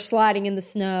field, and they're sliding in the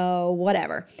snow,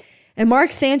 whatever. And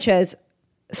Mark Sanchez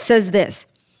says this: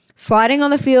 sliding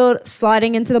on the field,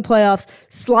 sliding into the playoffs,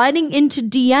 sliding into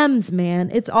DMs,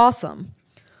 man. It's awesome.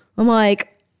 I'm like,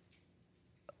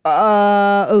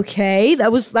 okay.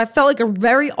 That felt like a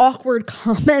very awkward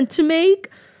comment to make.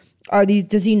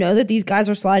 Does he know that these guys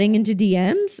are sliding into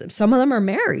DMs? Some of them are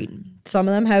married. Some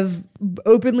of them have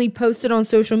openly posted on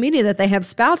social media that they have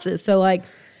spouses. So, like,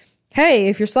 hey,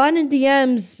 if you're sliding in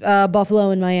DMs,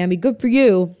 Buffalo and Miami, good for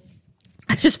you.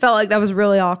 I just felt like that was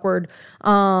really awkward.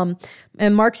 And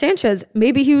Mark Sanchez,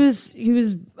 maybe he was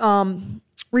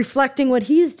reflecting what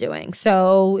he's doing.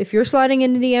 So if you're sliding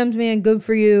into DMs, man, good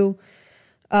for you.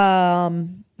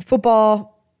 Football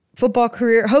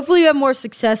career. Hopefully you have more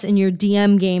success in your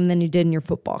DM game than you did in your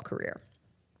football career.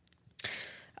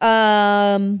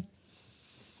 I'll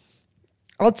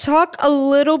talk a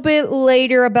little bit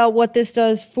later about what this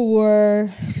does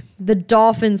for the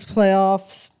Dolphins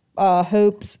playoffs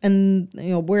hopes and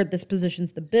where this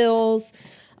positions the Bills.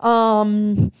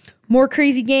 More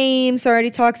crazy games. I already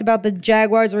talked about the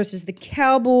Jaguars versus the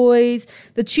Cowboys.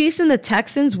 The Chiefs and the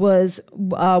Texans was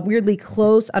weirdly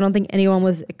close. I don't think anyone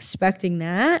was expecting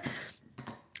that.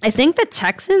 I think the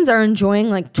Texans are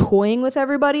enjoying toying with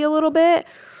everybody a little bit,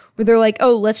 where they're like,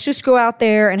 oh, let's just go out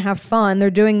there and have fun. They're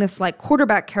doing this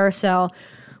quarterback carousel,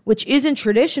 which isn't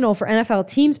traditional for NFL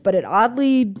teams, but it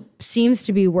oddly seems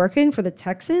to be working for the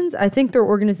Texans. I think their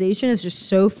organization is just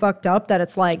so fucked up that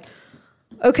it's like,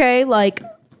 okay,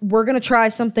 we're going to try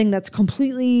something that's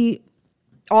completely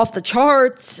off the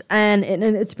charts, and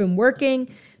it's been working.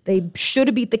 They should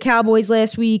have beat the Cowboys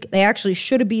last week. They actually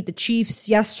should have beat the Chiefs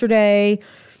yesterday.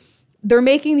 They're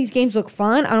making these games look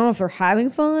fun. I don't know if they're having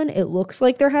fun. It looks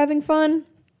like they're having fun.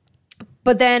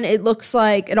 But then it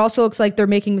also looks like they're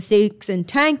making mistakes and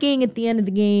tanking at the end of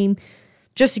the game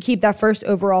just to keep that first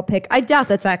overall pick. I doubt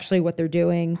that's actually what they're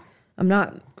doing. I'm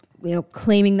not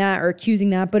claiming that or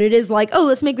accusing that, but it is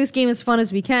let's make this game as fun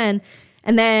as we can,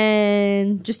 and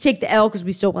then just take the L because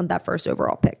we still want that first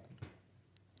overall pick.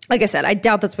 Like I said, I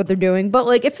doubt that's what they're doing, but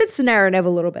it fits the narrative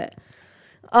a little bit.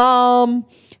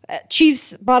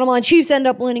 Chiefs, bottom line, Chiefs end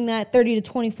up winning that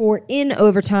 30-24 in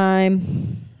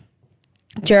overtime.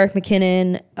 Jerick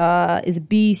McKinnon is a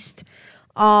beast.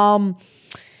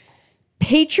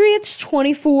 Patriots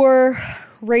 24,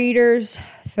 Raiders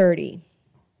 30.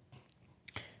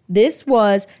 This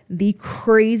was the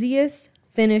craziest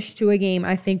finish to a game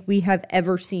I think we have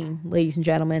ever seen, ladies and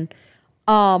gentlemen.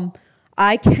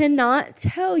 I cannot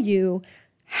tell you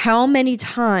how many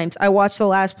times I watched the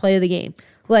last play of the game.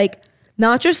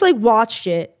 Not just watched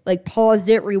it, paused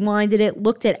it, rewinded it,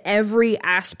 looked at every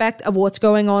aspect of what's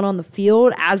going on the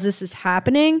field as this is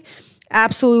happening.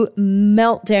 Absolute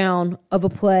meltdown of a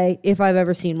play if I've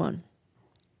ever seen one.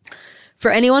 For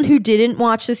anyone who didn't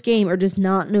watch this game or does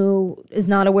not know, is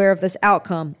not aware of this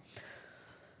outcome,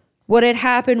 what had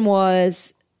happened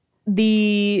was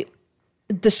the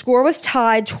The score was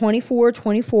tied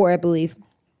 24-24, I believe.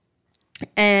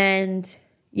 And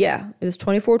yeah, it was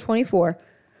 24-24.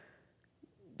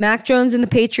 Mac Jones and the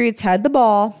Patriots had the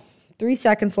ball. 3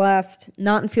 seconds left.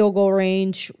 Not in field goal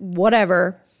range.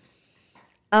 Whatever.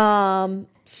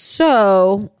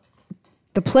 So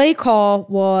the play call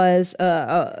was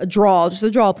a draw, just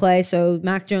a draw play. So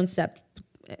Mac Jones stepped.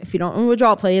 If you don't know what a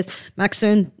draw play is,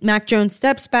 Mac Jones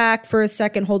steps back for a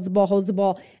second, holds the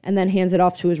ball, and then hands it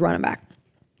off to his running back,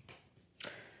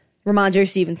 Ramondre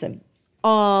Stevenson.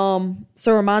 So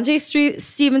Ramondre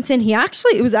Stevenson,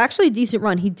 it was actually a decent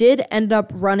run. He did end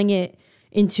up running it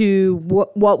into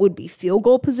what would be field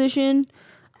goal position,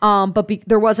 but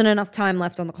there wasn't enough time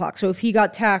left on the clock. So if he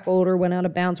got tackled or went out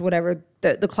of bounds, whatever,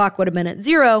 the clock would have been at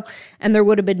 0, and there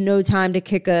would have been no time to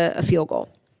kick a field goal.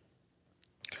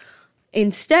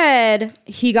 Instead,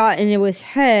 he got into his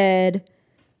head.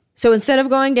 So instead of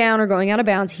going down or going out of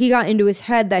bounds, he got into his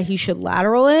head that he should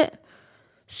lateral it.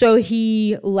 So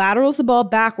he laterals the ball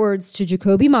backwards to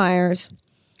Jacoby Myers.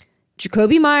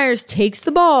 Jacoby Myers takes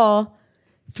the ball,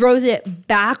 throws it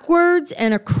backwards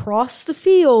and across the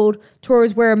field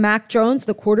towards where Mac Jones,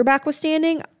 the quarterback, was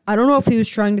standing. I don't know if he was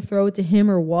trying to throw it to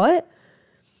him or what.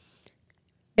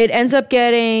 It ends up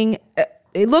getting...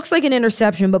 It looks like an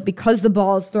interception, but because the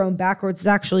ball is thrown backwards, it's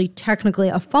actually technically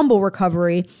a fumble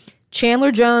recovery.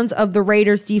 Chandler Jones of the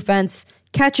Raiders defense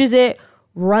catches it,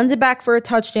 runs it back for a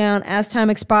touchdown. As time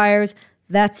expires,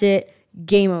 that's it.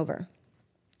 Game over.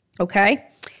 Okay?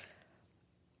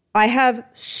 I have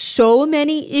so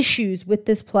many issues with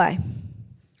this play.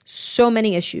 So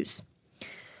many issues.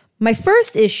 My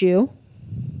first issue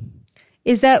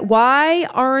is that why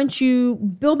aren't you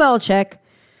Bill Belichick?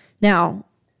 Now,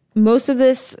 most of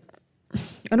this,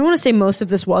 I don't want to say most of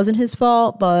this wasn't his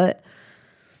fault, but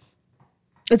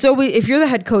it's always, if you're the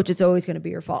head coach, it's always going to be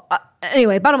your fault.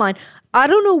 Anyway, bottom line, I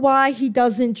don't know why he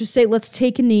doesn't just say, let's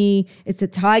take a knee. It's a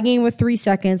tie game with 3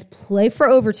 seconds. Play for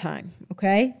overtime,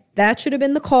 okay? That should have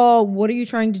been the call. What are you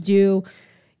trying to do?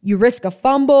 You risk a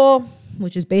fumble,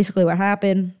 which is basically what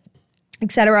happened,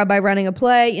 etc., by running a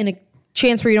play in a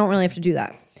chance where you don't really have to do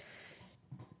that.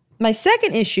 My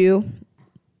second issue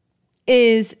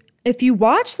is if you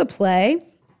watch the play,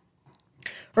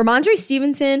 Ramondre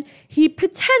Stevenson, he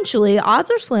potentially,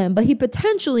 odds are slim, but he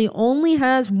potentially only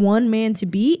has one man to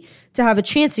beat to have a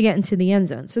chance to get into the end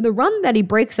zone. So the run that he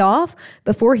breaks off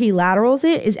before he laterals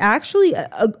it is actually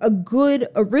a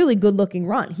really good looking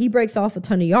run. He breaks off a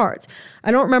ton of yards. I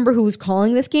don't remember who was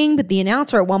calling this game, but the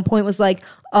announcer at one point was like,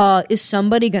 is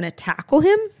somebody going to tackle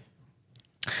him?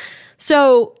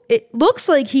 So it looks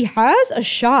like he has a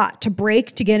shot to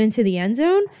break to get into the end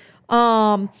zone.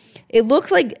 It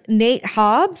looks like Nate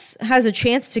Hobbs has a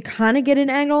chance to kind of get an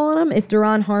angle on him if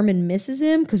Duron Harmon misses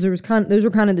him, because those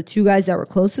were kind of the two guys that were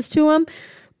closest to him.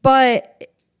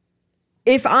 But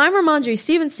if I'm Ramondre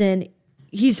Stevenson,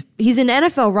 he's an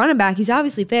NFL running back. He's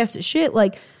obviously fast as shit.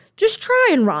 Like, just try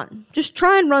and run. Just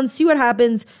try and run, see what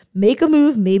happens, make a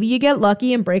move. Maybe you get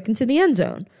lucky and break into the end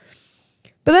zone.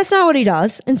 But that's not what he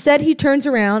does. Instead, he turns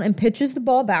around and pitches the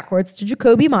ball backwards to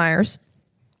Jacoby Myers.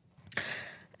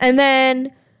 And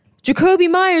then Jacoby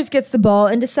Myers gets the ball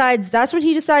and that's when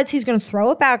he decides he's going to throw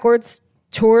it backwards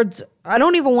towards, I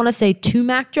don't even want to say to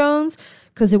Mac Jones,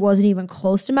 because it wasn't even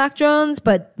close to Mac Jones,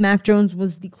 but Mac Jones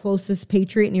was the closest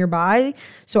Patriot nearby.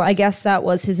 So I guess that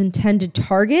was his intended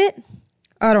target.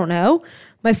 I don't know.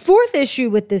 My fourth issue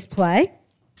with this play,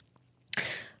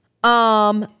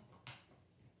 so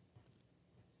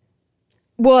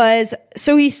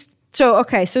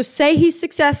say he's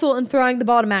successful in throwing the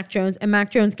ball to Mac Jones and Mac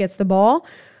Jones gets the ball.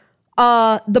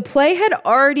 The play had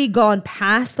already gone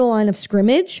past the line of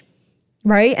scrimmage,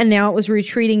 right? And now it was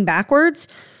retreating backwards.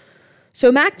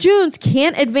 So Mac Jones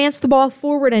can't advance the ball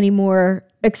forward anymore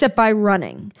except by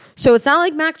running. So it's not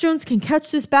like Mac Jones can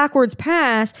catch this backwards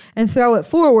pass and throw it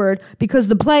forward because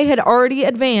the play had already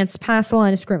advanced past the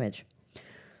line of scrimmage.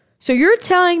 So you're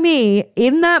telling me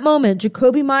in that moment,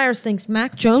 Jacoby Myers thinks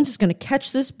Mac Jones is going to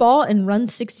catch this ball and run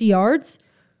 60 yards,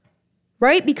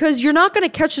 right? Because you're not going to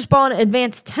catch this ball and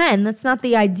advance 10. That's not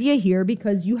the idea here,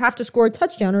 because you have to score a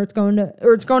touchdown or it's going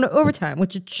to overtime,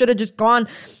 which it should have just gone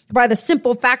by the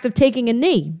simple fact of taking a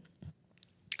knee.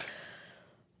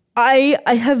 I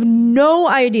have no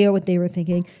idea what they were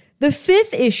thinking. The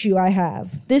fifth issue I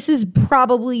have, this is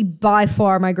probably by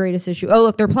far my greatest issue. Oh,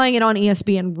 look, they're playing it on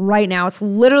ESPN right now. It's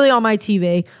literally on my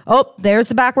TV. Oh, there's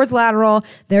the backwards lateral.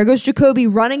 There goes Jacoby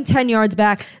running 10 yards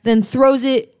back, then throws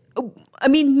it. I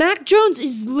mean, Mac Jones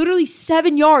is literally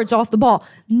 7 yards off the ball.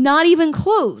 Not even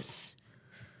close.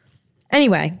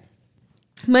 Anyway,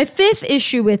 my fifth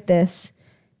issue with this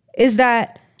is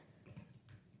that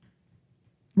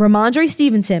Ramondre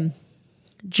Stevenson,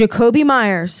 Jacoby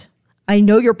Myers. I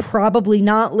know you're probably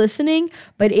not listening,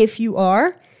 but if you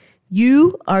are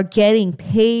getting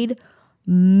paid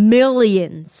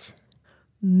millions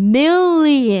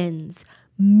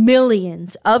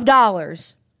of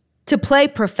dollars to play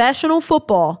professional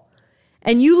football,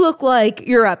 and you look like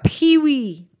you're a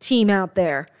peewee team out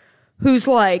there who's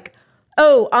like,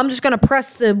 oh, I'm just going to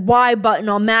press the Y button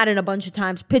on Madden a bunch of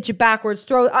times, pitch it backwards,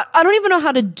 throw it. I don't even know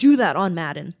how to do that on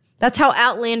Madden. That's how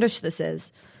outlandish this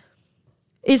is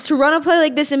to run a play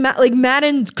like this in like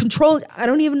Madden controls. I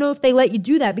don't even know if they let you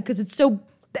do that because it's so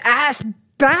ass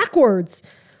backwards.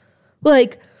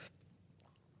 Like,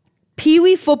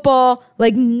 peewee football,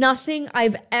 like nothing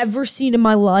I've ever seen in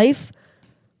my life.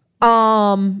 You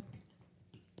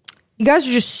guys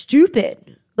are just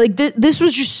stupid. Like, this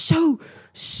was just so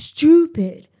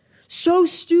stupid. So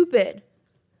stupid.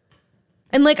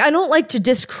 And, like, I don't like to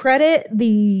discredit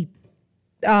the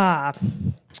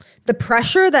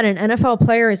pressure that an NFL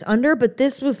player is under, but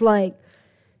this was like,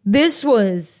 this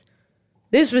was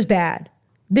bad.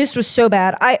 This was so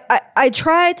bad. I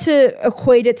try to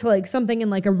equate it to like something in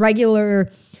like a regular,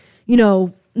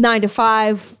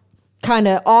 9-to-5 kind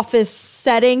of office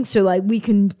setting, so like we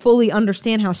can fully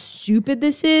understand how stupid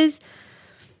this is.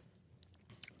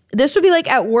 This would be like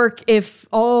at work if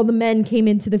all the men came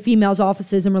into the females'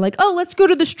 offices and were like, oh, let's go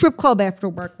to the strip club after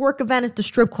work event at the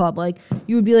strip club. Like,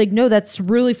 you would be like, no, that's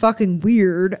really fucking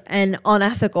weird and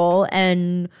unethical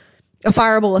and a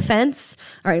fireable offense.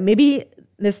 All right, maybe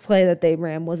this play that they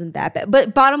ran wasn't that bad.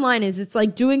 But bottom line is, it's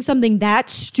like doing something that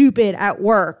stupid at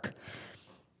work.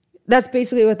 That's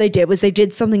basically what they did, was they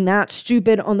did something that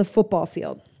stupid on the football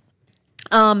field.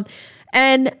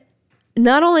 And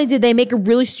not only did they make a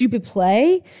really stupid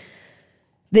play,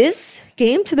 this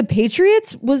game to the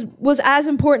Patriots was as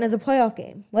important as a playoff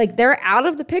game. Like, they're out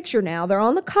of the picture now. They're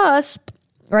on the cusp,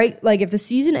 right? Like, if the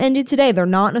season ended today, they're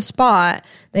not in a spot.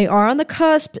 They are on the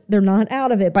cusp. They're not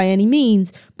out of it by any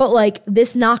means. But, like,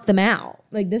 this knocked them out.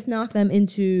 Like, this knocked them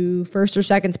into first or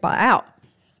second spot out.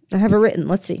 I have it written.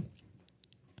 Let's see.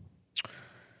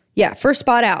 Yeah, first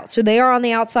spot out. So they are on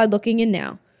the outside looking in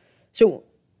now. So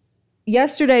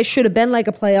yesterday should have been like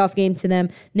a playoff game to them.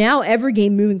 Now every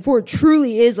game moving forward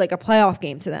truly is like a playoff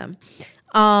game to them.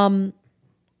 And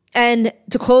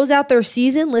to close out their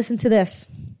season, listen to this.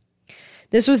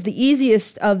 This was the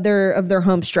easiest of their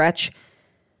home stretch.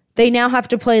 They now have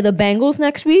to play the Bengals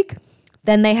next week.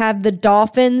 Then they have the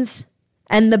Dolphins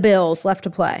and the Bills left to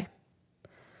play.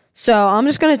 So I'm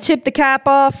just going to tip the cap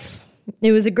off.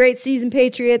 It was a great season,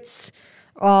 Patriots.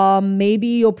 Maybe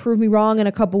you'll prove me wrong in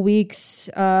a couple weeks.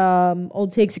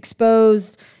 Old Takes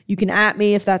Exposed. You can at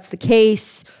me if that's the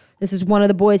case. This is One of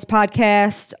the Boys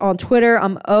podcast on Twitter.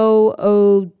 I'm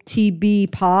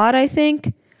OOTB Pod, I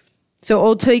think. So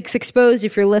Old Takes Exposed,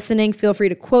 if you're listening, feel free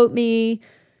to quote me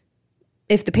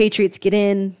if the Patriots get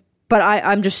in. But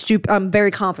I'm just I'm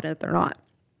very confident they're not.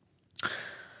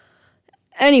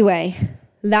 Anyway,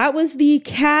 that was the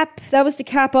cap. That was to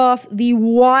cap off the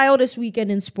wildest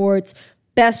weekend in sports.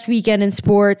 Best weekend in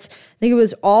sports. I think it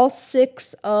was all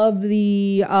 6 of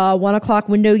the 1 o'clock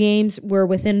window games were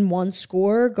within one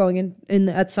score going in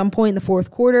at some point in the fourth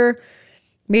quarter.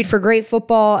 Made for great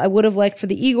football. I would have liked for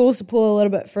the Eagles to pull a little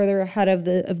bit further ahead of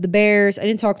the Bears. I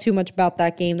didn't talk too much about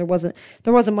that game. There wasn't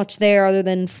much there other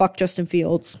than fuck Justin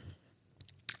Fields.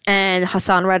 And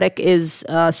Hassan Reddick is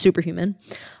superhuman.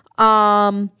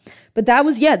 But that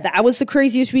was the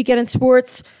craziest weekend in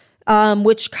sports.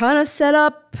 Which kind of set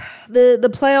up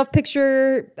the playoff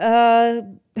picture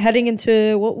heading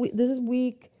into this is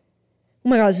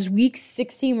week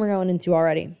 16 we're going into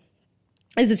already.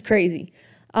 This is crazy.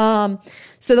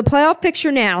 So the playoff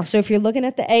picture now. So if you're looking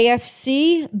at the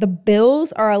AFC, the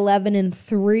Bills are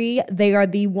 11-3. They are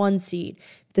the 1 seed.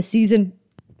 The season,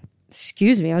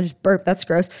 excuse me, I just burped. That's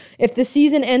gross. If the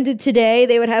season ended today,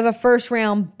 they would have a first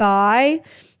round bye.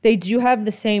 They do have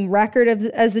the same record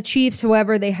as the Chiefs.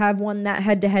 However, they have won that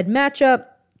head-to-head matchup,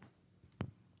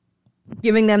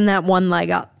 giving them that one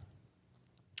leg up.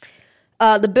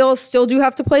 The Bills still do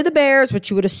have to play the Bears, which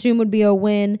you would assume would be a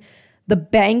win. The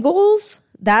Bengals,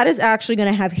 that is actually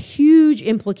going to have huge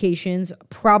implications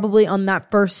probably on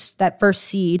that first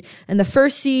seed. And the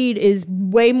first seed is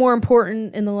way more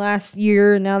important in the last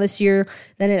year, now this year,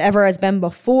 than it ever has been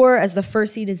before, as the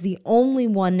first seed is the only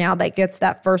one now that gets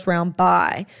that first round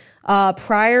bye.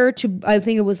 Prior to, I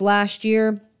think it was last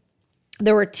year,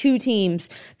 there were 2 teams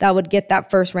that would get that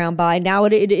first round bye. Now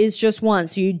it is just 1.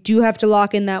 So you do have to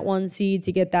lock in that 1 seed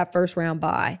to get that first round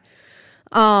bye.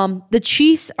 The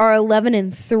Chiefs are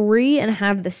 11-3 and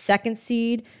have the second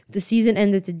seed. If the season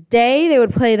ended today, they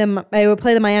would play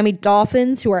the Miami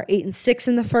Dolphins, who are 8-6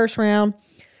 in the first round.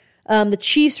 The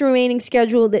Chiefs' remaining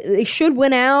schedule, they should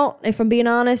win out, if I'm being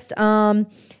honest,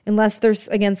 unless there's,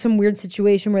 again, some weird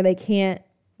situation where they can't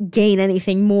gain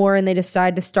anything more and they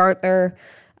decide to start their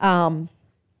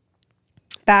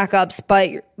backups. But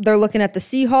they're looking at the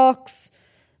Seahawks,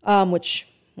 which,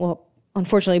 well,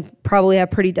 unfortunately probably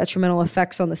have pretty detrimental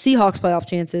effects on the Seahawks' playoff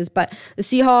chances. But the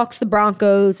Seahawks, the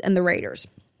Broncos, and the Raiders.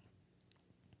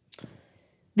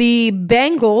 The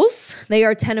Bengals, they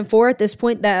are 10-4 at this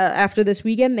point. After this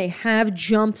weekend, they have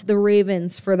jumped the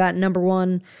Ravens for that number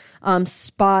one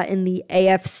spot in the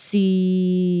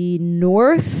AFC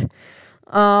North.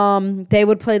 They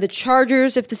would play the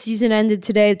Chargers if the season ended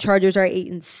today. The Chargers are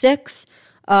 8-6.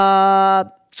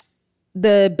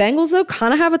 The Bengals, though,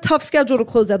 kind of have a tough schedule to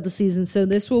close out the season, so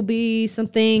this will be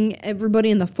something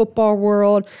everybody in the football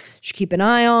world should keep an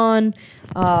eye on.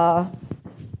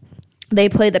 They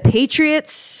play the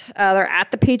Patriots. They're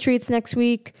at the Patriots next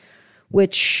week,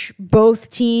 which both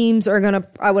teams are going to,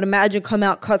 I would imagine, come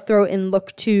out cutthroat and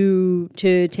look to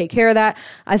take care of that.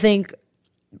 I think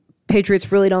Patriots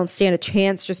really don't stand a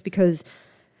chance just because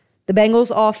the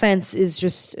Bengals offense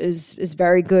is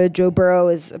very good. Joe Burrow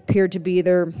has appeared to be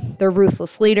their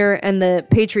ruthless leader, and the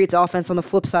Patriots offense on the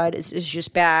flip side is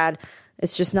just bad.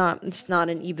 It's not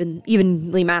an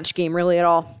evenly matched game really at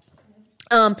all.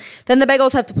 Then the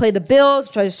Bengals have to play the Bills,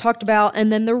 which I just talked about,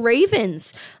 and then the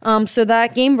Ravens. So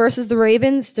that game versus the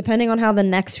Ravens, depending on how the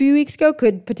next few weeks go,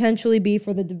 could potentially be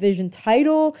for the division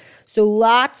title. So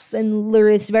there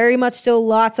is very much still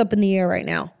lots up in the air right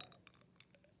now.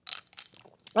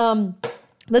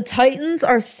 The Titans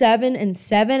are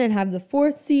 7-7 and have the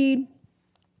fourth seed.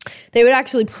 They would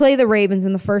actually play the Ravens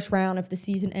in the first round if the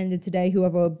season ended today, who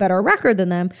have a better record than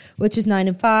them, which is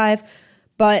 9-5.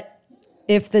 But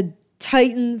if the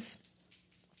Titans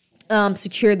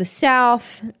secure the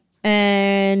South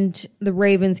and the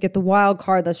Ravens get the wild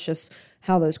card, that's just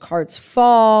how those cards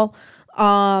fall.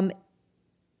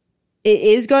 It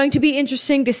is going to be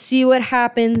interesting to see what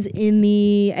happens in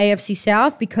the AFC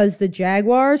South because the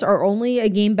Jaguars are only a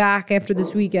game back after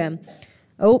this weekend.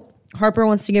 Oh, Harper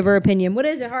wants to give her opinion. What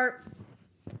is it, Harp?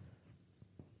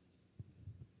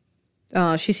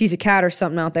 She sees a cat or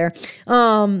something out there.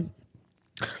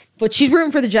 But she's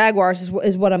rooting for the Jaguars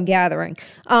is what I'm gathering.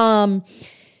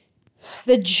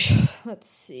 Let's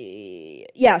see.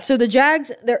 Yeah, so the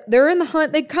Jags, they're in the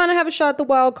hunt. They kind of have a shot at the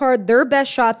wild card. Their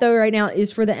best shot, though, right now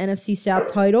is for the NFC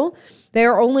South title. They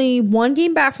are only one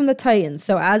game back from the Titans.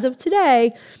 So as of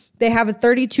today, they have a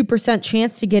 32%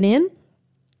 chance to get in.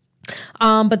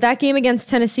 But that game against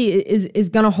Tennessee is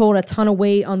going to hold a ton of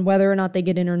weight on whether or not they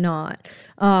get in or not.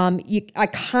 I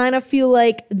kind of feel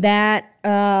like that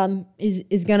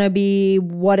is going to be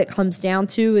what it comes down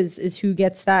to is who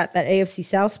gets that AFC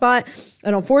South spot.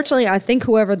 And unfortunately, I think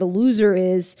whoever the loser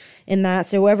is in that,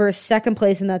 so whoever is second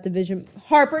place in that division.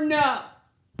 Harper, no!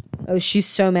 Oh, she's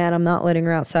so mad I'm not letting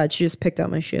her outside. She just picked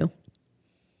up my shoe.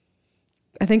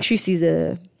 I think she sees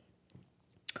a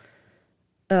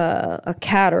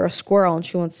cat or a squirrel and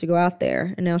she wants to go out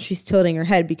there. And now she's tilting her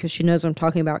head because she knows I'm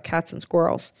talking about cats and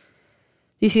squirrels.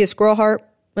 Do you see a squirrel, Heart?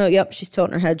 Oh, yep, she's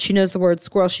tilting her head. She knows the word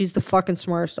squirrel. She's the fucking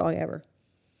smartest dog ever.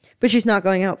 But she's not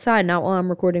going outside, not while I'm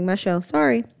recording my show.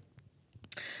 Sorry.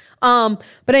 But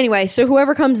anyway, so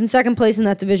whoever comes in second place in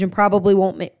that division probably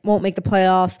won't make the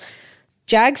playoffs.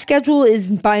 Jags' schedule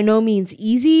is by no means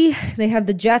easy. They have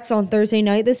the Jets on Thursday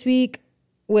night this week,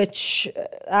 which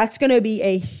that's going to be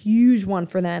a huge one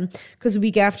for them because the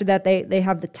week after that they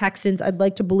have the Texans. I'd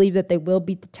like to believe that they will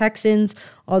beat the Texans,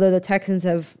 although the Texans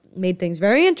have made things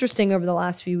very interesting over the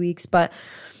last few weeks. But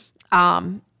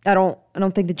I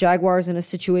don't think the Jaguars in a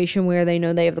situation where they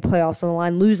know they have the playoffs on the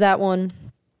line lose that one.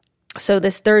 So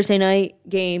this Thursday night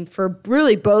game for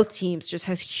really both teams just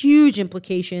has huge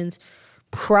implications.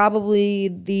 Probably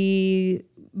the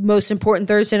most important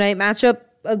Thursday night matchup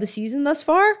of the season thus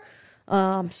far.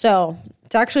 So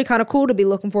it's actually kind of cool to be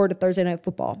looking forward to Thursday night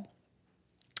football.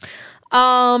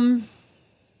 And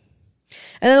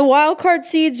then the wild card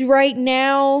seeds right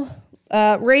now,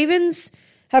 Ravens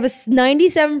have a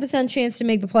 97% chance to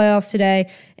make the playoffs today.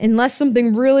 Unless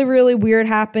something really, really weird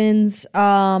happens,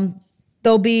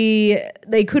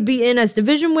 they could be in as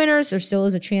division winners. There still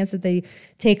is a chance that they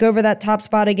take over that top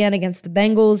spot again against the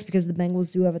Bengals because the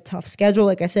Bengals do have a tough schedule,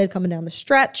 like I said, coming down the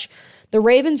stretch. The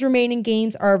Ravens' remaining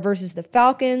games are versus the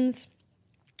Falcons,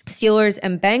 Steelers,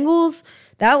 and Bengals.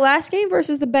 That last game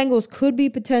versus the Bengals could be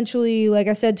potentially, like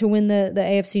I said, to win the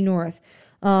AFC North.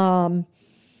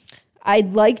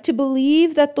 I'd like to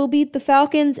believe that they'll beat the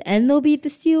Falcons and they'll beat the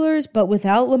Steelers, but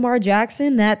without Lamar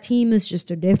Jackson, that team is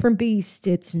just a different beast.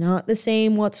 It's not the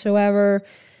same whatsoever.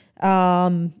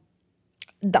 I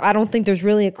don't think there's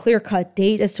really a clear-cut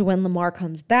date as to when Lamar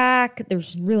comes back.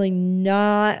 There's really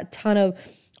not a ton of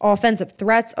offensive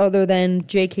threats other than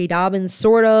J.K. Dobbins,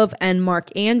 sort of, and Mark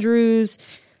Andrews.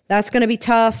 That's going to be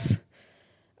tough.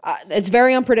 It's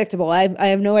very unpredictable. I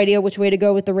have no idea which way to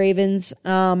go with the Ravens.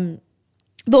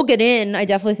 They'll get in. I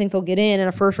definitely think they'll get in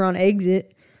a first-round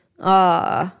exit.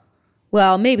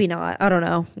 Well, maybe not. I don't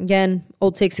know. Again,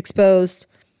 old takes exposed.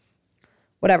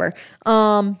 Whatever.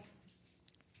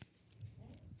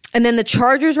 And then the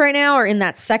Chargers right now are in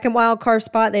that second wild card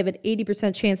spot. They have an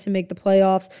 80% chance to make the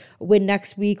playoffs. A win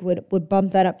next week would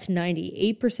bump that up to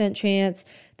 98% chance.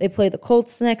 They play the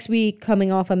Colts next week, coming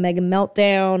off a mega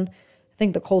meltdown. I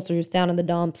think the Colts are just down in the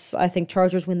dumps. I think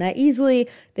Chargers win that easily.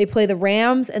 They play the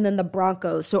Rams and then the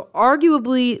Broncos. So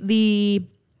arguably the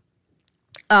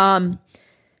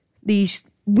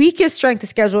weakest strength of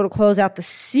schedule to close out the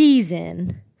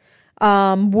season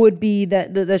would be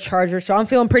the Chargers. So I'm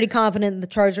feeling pretty confident the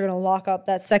Chargers are going to lock up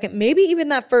that second, maybe even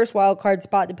that first wild card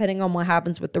spot, depending on what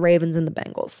happens with the Ravens and the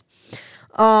Bengals.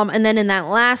 And then in that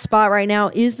last spot right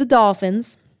now is the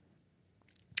Dolphins.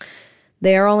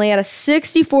 They are only at a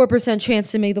 64%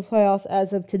 chance to make the playoffs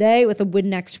as of today. With a win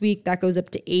next week, that goes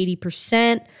up to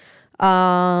 80%.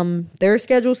 Their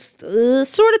schedule's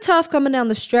sort of tough coming down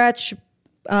the stretch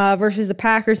versus the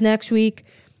Packers next week.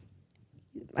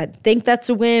 I think that's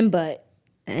a win, but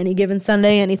any given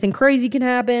Sunday, anything crazy can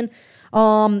happen.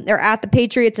 They're at the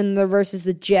Patriots and they're versus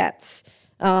the Jets.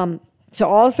 So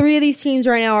all three of these teams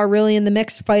right now are really in the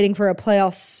mix fighting for a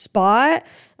playoff spot.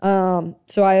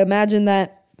 So I imagine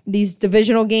that these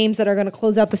divisional games that are going to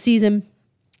close out the season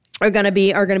are going to be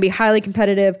highly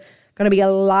competitive. Going to be a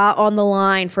lot on the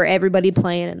line for everybody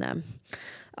playing in them.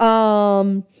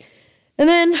 And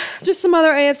then just some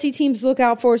other AFC teams to look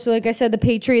out for. So like I said, the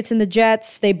Patriots and the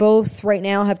Jets, they both right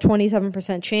now have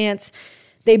 27% chance.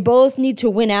 They both need to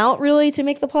win out really to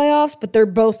make the playoffs, but they're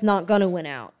both not going to win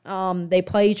out. They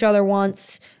play each other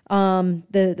once.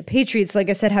 The Patriots, like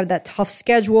I said, have that tough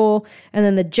schedule. And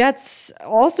then the Jets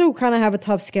also kind of have a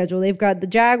tough schedule. They've got the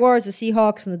Jaguars, the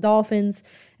Seahawks, and the Dolphins.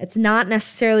 It's not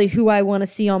necessarily who I want to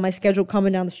see on my schedule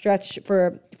coming down the stretch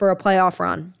for a playoff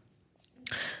run.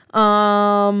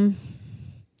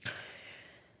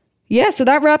 Yeah, so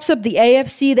that wraps up the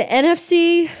AFC. The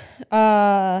NFC,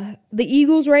 the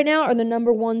Eagles right now are the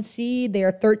number one seed. They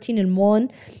are 13-1.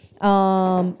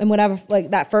 And would have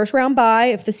like that first round bye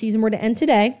if the season were to end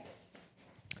today.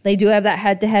 They do have that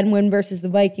head-to-head win versus the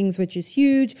Vikings, which is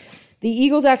huge. The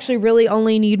Eagles actually really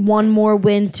only need one more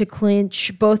win to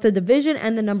clinch both the division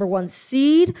and the number one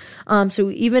seed.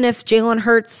 So even if Jalen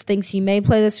Hurts thinks he may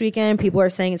play this weekend, people are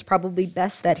saying it's probably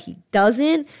best that he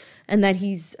doesn't and that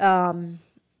he's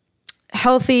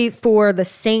healthy for the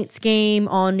Saints game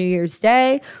on New Year's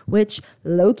Day, which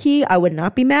low-key I would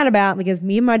not be mad about because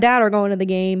me and my dad are going to the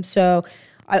game. So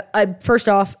I first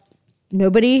off,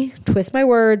 nobody twist my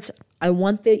words. I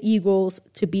want the Eagles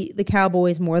to beat the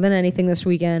Cowboys more than anything this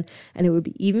weekend, and it would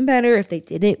be even better if they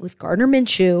did it with Gardner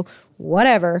Minshew,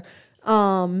 whatever.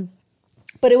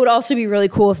 But it would also be really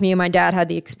cool if me and my dad had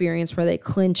the experience where they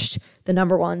clinched the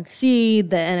number one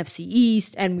seed, the NFC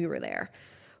East, and we were there.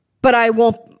 But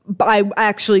I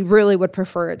actually really would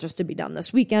prefer it just to be done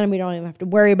this weekend, and we don't even have to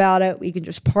worry about it. We can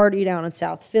just party down in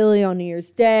South Philly on New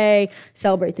Year's Day,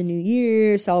 celebrate the New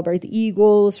Year, celebrate the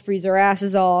Eagles, freeze our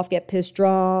asses off, get pissed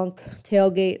drunk,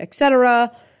 tailgate,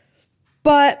 etc.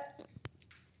 But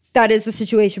that is the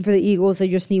situation for the Eagles. They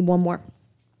just need one more.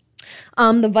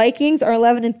 The Vikings are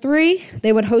 11-3.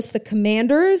 They would host the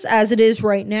Commanders as it is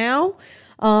right now.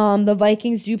 The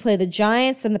Vikings do play the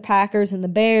Giants and the Packers and the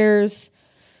Bears.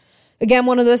 Again,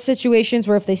 one of those situations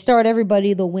where if they start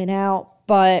everybody, they'll win out.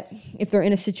 But if they're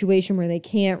in a situation where they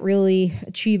can't really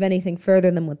achieve anything further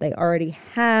than what they already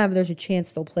have, there's a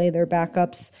chance they'll play their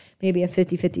backups, maybe a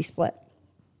 50-50 split.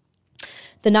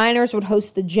 The Niners would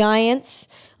host the Giants.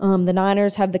 The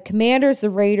Niners have the Commanders, the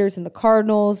Raiders, and the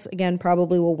Cardinals. Again,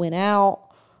 probably will win out.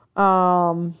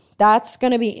 That's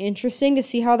going to be interesting to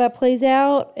see how that plays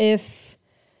out. If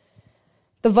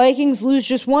the Vikings lose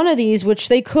just one of these, which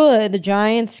they could, the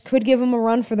Giants could give them a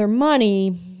run for their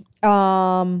money.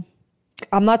 I'm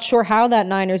not sure how that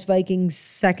Niners-Vikings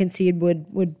second seed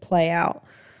would play out.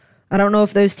 I don't know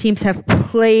if those teams have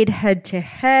played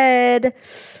head-to-head.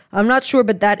 I'm not sure,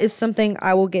 but that is something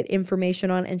I will get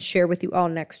information on and share with you all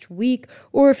next week.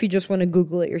 Or if you just want to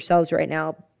Google it yourselves right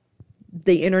now,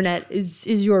 the internet is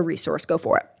your resource. Go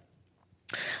for it.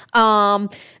 And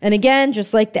again,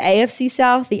 just like the AFC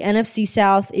South, the NFC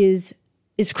South is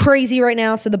crazy right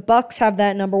now. So the Bucs have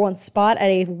that number one spot at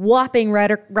a whopping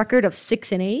record of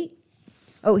 6-8.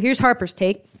 Oh, here's Harper's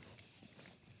take.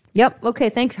 Yep. Okay.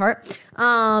 Thanks, Hart.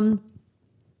 The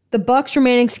Bucs'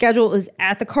 remaining schedule is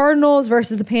at the Cardinals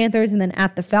versus the Panthers, and then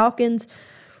at the Falcons.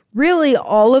 Really,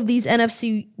 all of these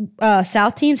NFC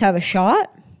South teams have a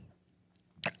shot.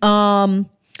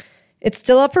 It's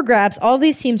still up for grabs. All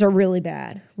these teams are really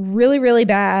bad. Really, really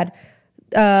bad.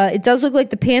 It does look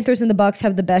like the Panthers and the Bucs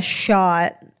have the best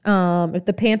shot. If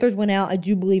the Panthers win out, I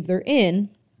do believe they're in.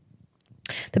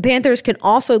 The Panthers can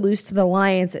also lose to the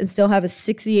Lions and still have a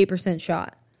 68%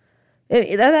 shot.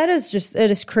 That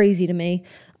is crazy to me.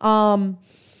 I'm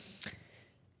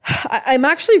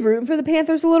actually rooting for the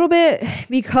Panthers a little bit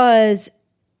because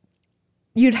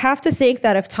you'd have to think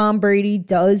that if Tom Brady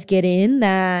does get in,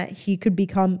 that he could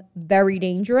become very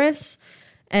dangerous.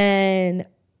 And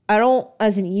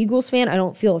as an Eagles fan, I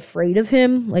don't feel afraid of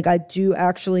him. Like, I do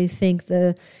actually think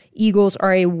the Eagles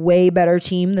are a way better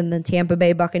team than the Tampa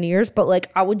Bay Buccaneers. But,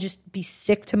 like, I would just be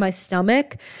sick to my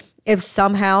stomach if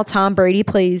somehow Tom Brady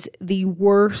plays the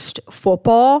worst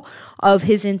football of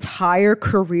his entire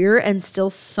career and still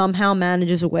somehow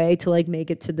manages a way to, like, make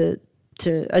it to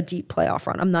a deep playoff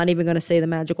run. I'm not even going to say the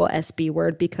magical SB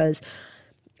word because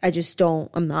I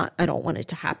don't want it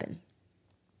to happen.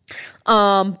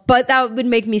 But that would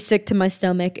make me sick to my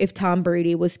stomach if Tom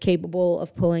Brady was capable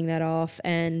of pulling that off,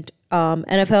 and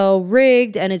NFL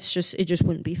rigged, and it just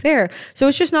wouldn't be fair. So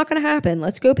it's just not going to happen.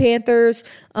 Let's go Panthers.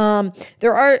 I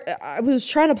was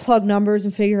trying to plug numbers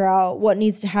and figure out what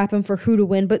needs to happen for who to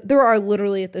win, but there are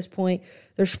literally at this point,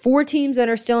 there's 4 teams that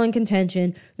are still in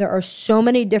contention. There are so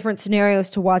many different scenarios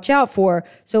to watch out for.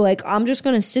 So, like, I'm just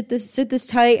going to sit this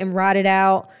tight and ride it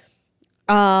out.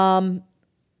 I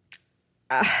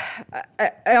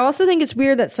also think it's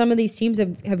weird that some of these teams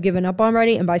have given up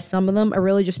already, and by some of them, I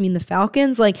really just mean the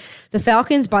Falcons. Like, the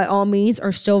Falcons, by all means,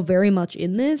 are still very much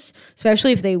in this,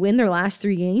 especially if they win their last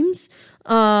 3 games.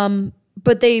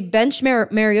 But they benched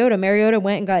Mariota. Mariota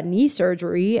went and got knee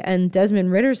surgery, and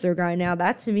Desmond Ritter's their guy now.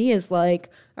 That, to me, is like,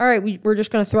 all right, we're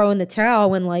just going to throw in the towel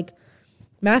when, like,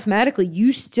 mathematically,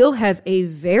 you still have a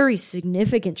very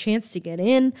significant chance to get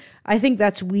in. I think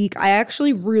that's weak. I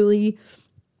actually really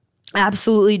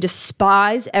absolutely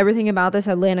despise everything about this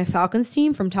Atlanta Falcons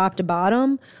team from top to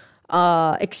bottom,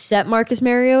 except Marcus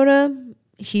Mariota.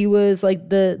 He was like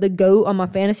the GOAT on my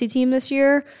fantasy team this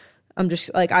year. I'm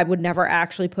just like, I would never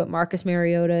actually put Marcus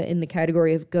Mariota in the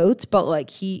category of GOATs, but like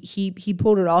he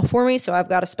pulled it off for me, so I've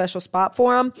got a special spot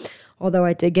for him. Although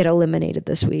I did get eliminated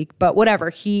this week, but whatever.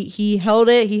 He held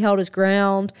it. He held his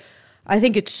ground. I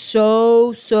think it's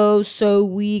so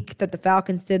weak that the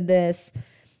Falcons did this.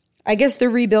 I guess they're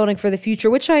rebuilding for the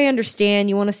future, which I understand.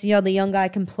 You want to see how the young guy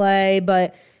can play,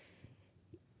 but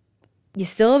you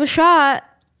still have a shot.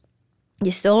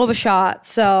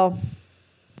 So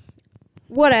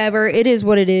whatever. It is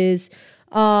what it is.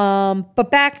 But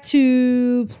back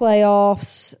to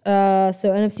playoffs.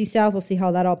 So NFC South, we'll see how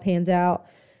that all pans out.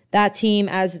 That team,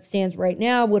 as it stands right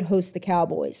now, would host the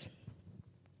Cowboys.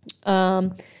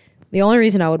 The only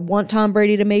reason I would want Tom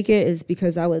Brady to make it is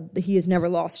because he has never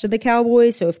lost to the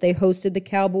Cowboys. So if they hosted the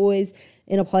Cowboys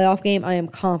in a playoff game, I am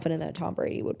confident that Tom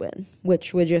Brady would win,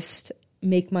 which would just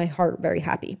make my heart very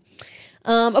happy.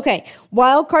 Okay,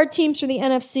 wild card teams for the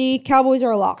NFC. Cowboys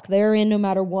are a lock. They're in no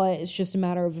matter what. It's just a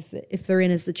matter of if they're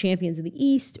in as the champions of the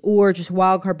East or just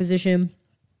wild card position.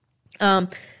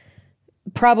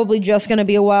 Probably just going to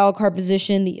be a wild card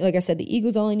position. Like I said, the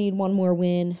Eagles only need one more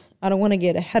win. I don't want to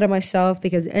get ahead of myself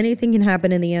because anything can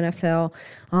happen in the NFL.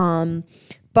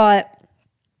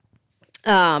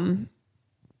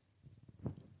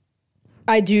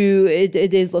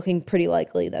 It is looking pretty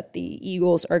likely that the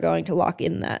Eagles are going to lock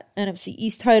in that NFC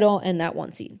East title and that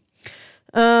 1 seed.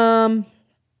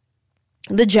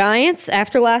 The Giants,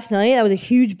 after last night, that was a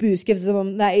huge boost. Gives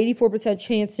them that 84%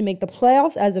 chance to make the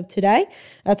playoffs as of today.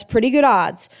 That's pretty good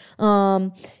odds.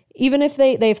 Even if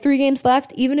they have 3 games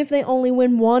left, even if they only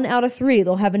win 1 out of 3,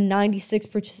 they'll have a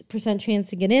 96% chance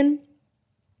to get in.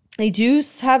 They do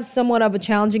have somewhat of a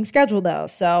challenging schedule, though.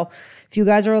 So if you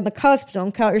guys are on the cusp,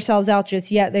 don't count yourselves out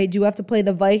just yet. They do have to play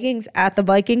the Vikings at the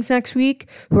Vikings next week,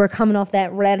 who are coming off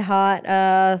that red-hot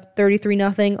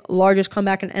 33-0, largest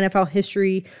comeback in NFL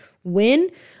history win.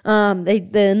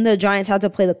 Then the Giants have to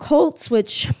play the Colts,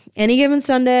 which any given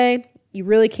Sunday, you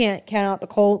really can't count out the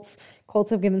Colts.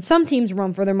 Colts have given some teams a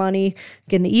run for their money.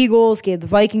 Again, the Eagles gave the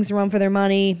Vikings a run for their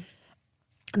money.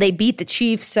 They beat the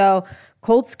Chiefs, so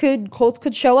Colts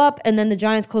could show up, and then the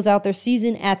Giants close out their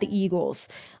season at the Eagles.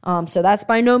 So that's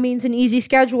by no means an easy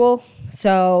schedule.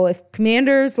 So if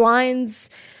Commanders,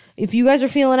 Lions, if you guys are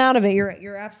feeling out of it,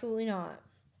 you're absolutely not.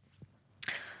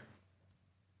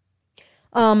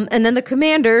 And then the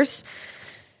Commanders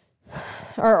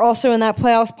are also in that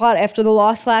playoff spot after the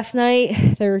loss last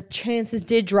night. Their chances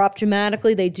did drop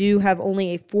dramatically. They do have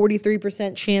only a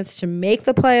 43% chance to make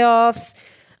the playoffs.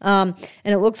 And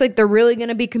it looks like they're really going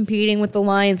to be competing with the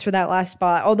Lions for that last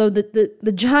spot. Although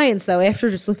the Giants, though, after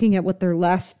just looking at what their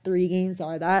last 3 games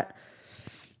are, that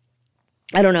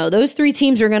I don't know. Those 3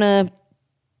 teams are going to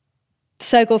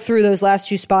cycle through those last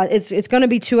 2 spots. It's going to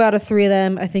be 2 out of 3 of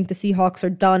them. I think the Seahawks are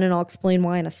done, and I'll explain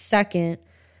why in a second.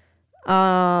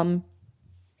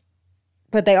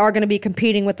 But they are going to be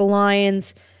competing with the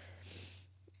Lions.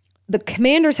 The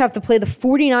Commanders have to play the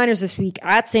 49ers this week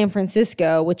at San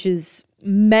Francisco, which is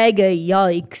mega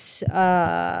yikes.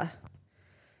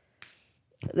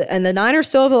 And the Niners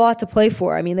still have a lot to play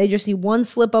for. I mean, they just need one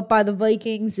slip up by the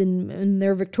Vikings, and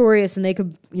they're victorious, and they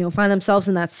could, find themselves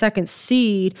in that 2nd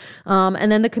seed. And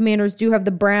then the Commanders do have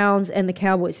the Browns and the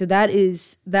Cowboys, so that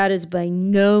is by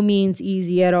no means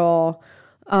easy at all.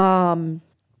 And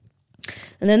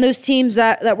then those teams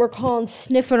that we're calling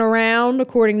sniffing around,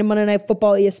 according to Monday Night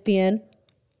Football ESPN,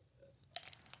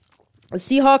 the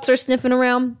Seahawks are sniffing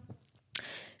around.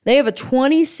 They have a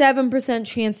 27%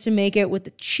 chance to make it with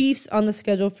the Chiefs on the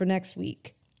schedule for next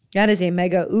week. That is a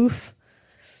mega oof.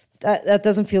 That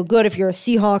doesn't feel good if you're a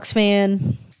Seahawks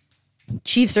fan.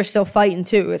 Chiefs are still fighting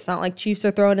too. It's not like Chiefs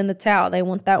are throwing in the towel. They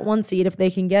want that 1 seed if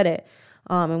they can get it.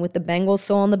 And with the Bengals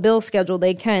still on the Bills schedule,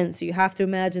 they can. So you have to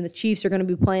imagine the Chiefs are going to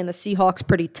be playing the Seahawks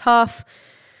pretty tough.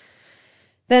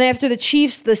 Then after the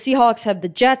Chiefs, the Seahawks have the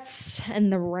Jets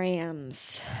and the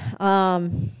Rams.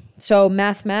 So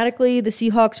mathematically, the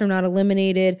Seahawks are not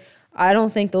eliminated. I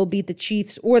don't think they'll beat the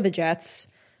Chiefs or the Jets.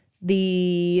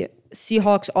 The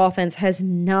Seahawks offense has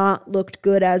not looked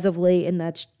good as of late, and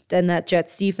that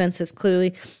Jets defense has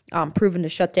clearly proven to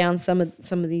shut down some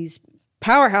of these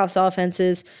powerhouse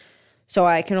offenses. So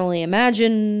I can only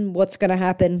imagine what's going to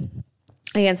happen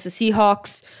against the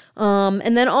Seahawks.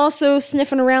 And then also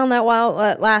sniffing around that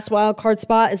last wild card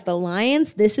spot is the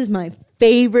Lions. This is my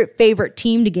favorite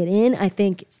team to get in. I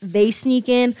think they sneak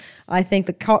in. I think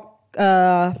the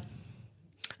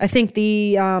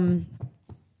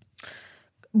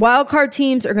wild card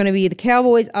teams are going to be the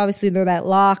Cowboys. Obviously, they're that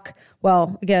lock.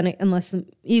 Well, again, unless the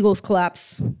Eagles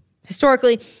collapse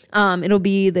historically, it'll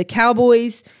be the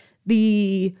Cowboys,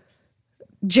 the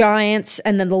Giants,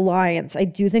 and then the Lions. I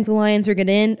do think the Lions are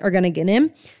going to get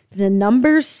in. The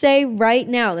numbers say right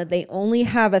now that they only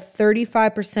have a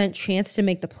 35% chance to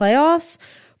make the playoffs,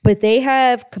 but they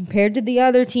have, compared to the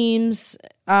other teams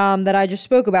that I just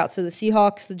spoke about, so the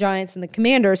Seahawks, the Giants, and the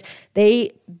Commanders,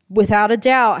 they, without a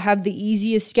doubt, have the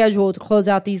easiest schedule to close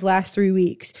out these last 3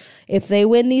 weeks. If they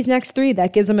win these next 3,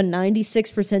 that gives them a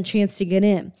 96% chance to get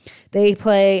in. They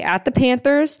play at the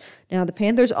Panthers. Now, the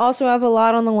Panthers also have a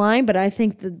lot on the line, but I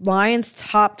think the Lions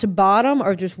top to bottom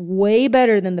are just way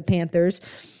better than the Panthers.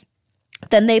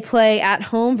 Then they play at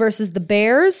home versus the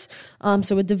Bears.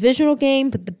 So a divisional game,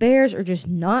 but the Bears are just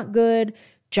not good.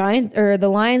 The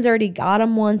Lions already got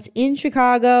them once in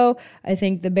Chicago. I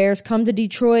think the Bears come to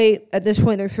Detroit. At this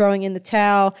point, they're throwing in the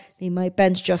towel. They might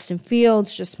bench Justin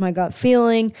Fields, just my gut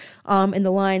feeling. And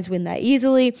the Lions win that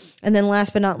easily. And then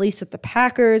last but not least, at the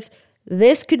Packers.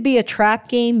 This could be a trap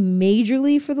game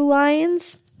majorly for the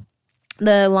Lions.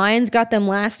 The Lions got them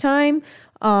last time,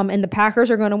 and the Packers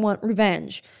are going to want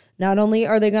revenge. Not only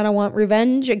are they going to want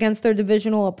revenge against their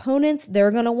divisional opponents,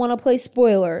 they're going to want to play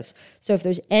spoilers. So if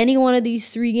there's any one of these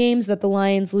 3 games that the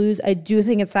Lions lose, I do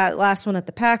think it's that last one at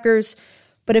the Packers.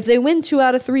 But if they win 2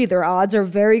 out of 3, their odds are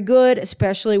very good,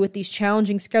 especially with these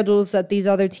challenging schedules that these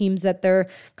other teams that they're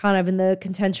kind of in the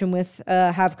contention with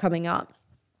have coming up.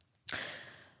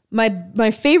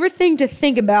 My favorite thing to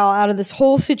think about out of this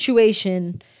whole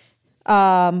situation,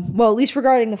 at least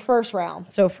regarding the first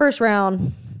round. So first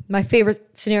round, my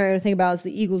favorite scenario to think about is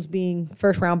the Eagles being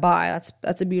first round bye.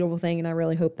 That's a beautiful thing, and I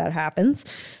really hope that happens.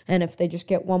 And if they just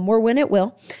get one more win, it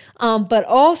will. But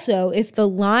also, if the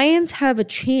Lions have a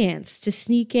chance to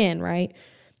sneak in, right,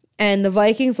 and the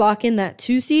Vikings lock in that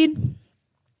 2 seed,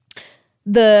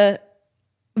 the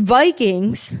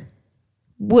Vikings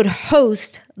would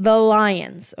host the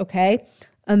Lions, okay?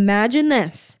 Imagine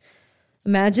this.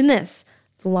 The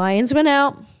Lions went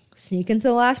out, sneak into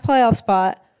the last playoff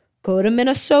spot, go to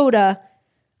Minnesota.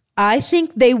 I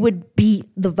think they would beat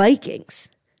the Vikings.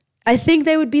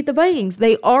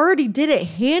 They already did it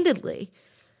handedly.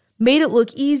 Made it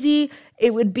look easy.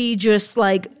 It would be just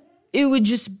like, it would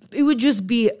just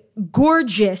be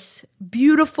gorgeous,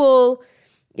 beautiful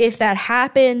if that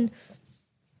happened.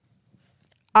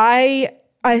 I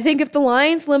think if the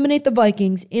Lions eliminate the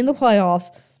Vikings in the playoffs,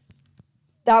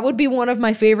 that would be one of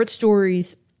my favorite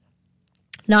stories,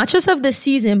 not just of this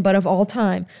season, but of all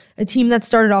time. A team that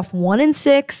started off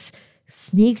 1-6,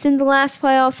 sneaks into the last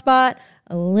playoff spot,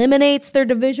 eliminates their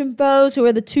division foes, who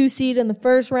are the 2 seed in the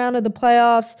first round of the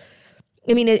playoffs.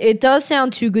 I mean, it does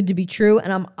sound too good to be true,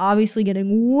 and I'm obviously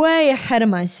getting way ahead of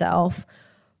myself,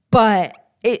 but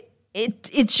it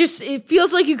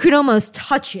feels like you could almost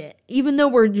touch it, even though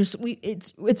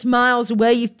it's miles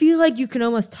away. You feel like you can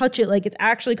almost touch it, like it's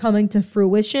actually coming to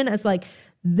fruition, as like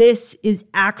this is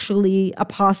actually a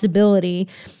possibility.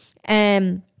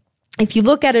 And if you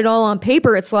look at it all on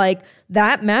paper, it's like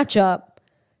that matchup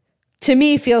to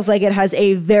me feels like it has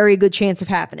a very good chance of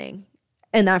happening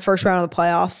in that first round of the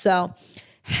playoffs. So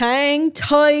hang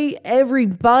tight,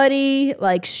 everybody.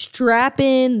 Like, strap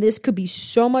in. This could be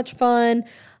so much fun.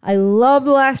 I love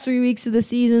the last 3 weeks of the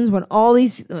season when all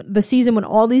these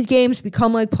games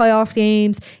become like playoff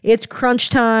games. It's crunch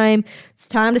time. It's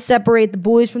time to separate the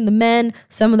boys from the men.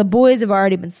 Some of the boys have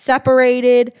already been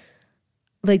separated,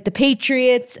 like the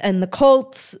Patriots and the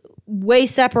Colts, way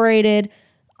separated.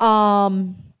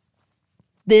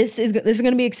 This is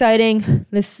going to be exciting.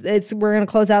 We're going to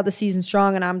close out the season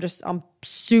strong, and I'm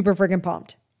super freaking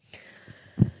pumped.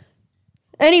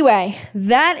 Anyway,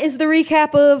 that is the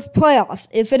recap of playoffs.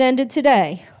 If it ended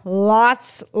today,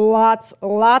 lots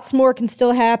more can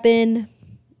still happen.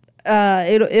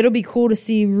 It'll be cool to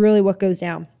see really what goes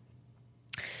down.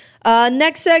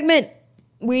 Next segment,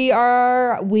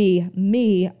 I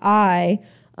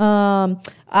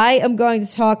am going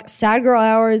to talk Sad Girl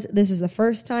Hours. This is the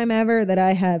first time ever that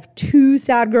I have 2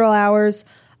 Sad Girl Hours.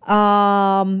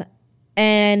 And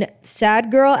Sad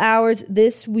Girl Hours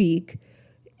this week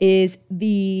is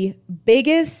the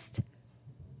biggest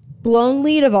blown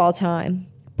lead of all time,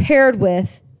 paired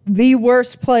with the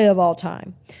worst play of all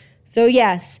time. So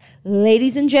yes,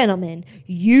 ladies and gentlemen,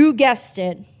 you guessed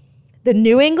it. The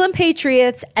New England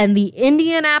Patriots and the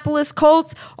Indianapolis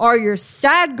Colts are your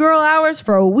Sad Girl Hours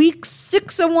for week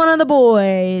 6 of one of the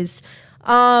boys.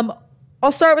 I'll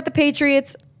start with the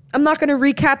Patriots. I'm not going to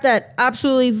recap that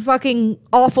absolutely fucking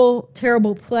awful,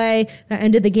 terrible play that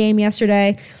ended the game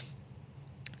yesterday.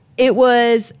 It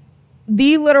was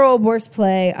the literal worst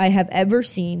play I have ever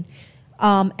seen.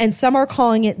 And some are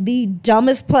calling it the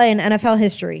dumbest play in NFL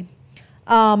history.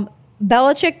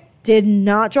 Belichick did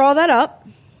not draw that up.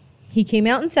 He came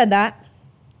out and said that.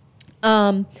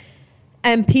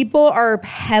 And people are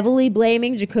heavily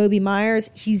blaming Jacoby Myers.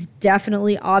 He's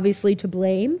definitely, obviously, to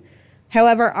blame.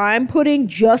 However, I'm putting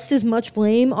just as much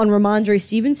blame on Ramondre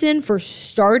Stevenson for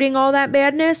starting all that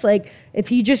badness. Like, if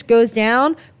he just goes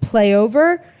down, play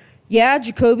over. Yeah,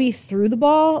 Jacoby threw the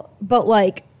ball, but,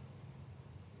 like,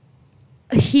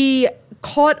 he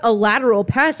caught a lateral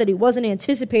pass that he wasn't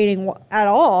anticipating at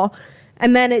all.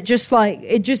 And then it just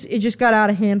got out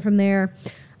of hand from there.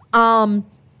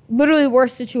 Literally the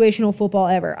worst situational football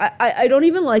ever. I don't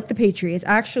even like the Patriots.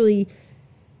 Actually,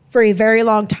 for a very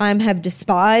long time, have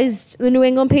despised the New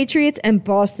England Patriots and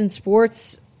Boston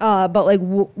sports. But like,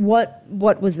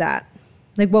 what was that?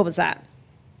 Like, what was that?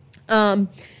 And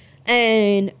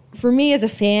for me as a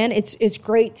fan, it's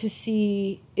great to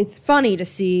see. It's funny to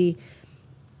see.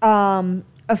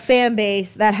 A fan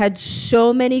base that had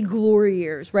so many glory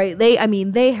years, right?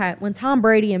 They had, when Tom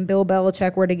Brady and Bill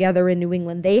Belichick were together in New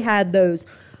England, they had those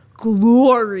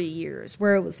glory years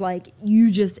where it was like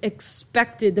you just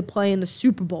expected to play in the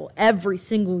Super Bowl every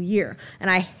single year.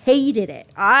 And I hated it.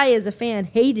 I, as a fan,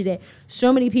 hated it.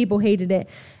 So many people hated it.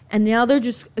 And now they're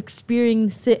just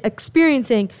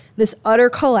experiencing this utter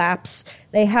collapse.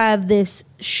 They have this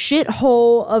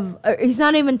shithole of... he's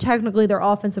not even technically their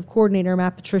offensive coordinator,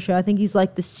 Matt Patricia. I think he's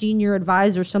like the senior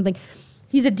advisor or something.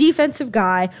 He's a defensive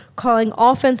guy calling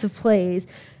offensive plays.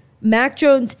 Mac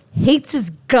Jones hates his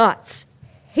guts.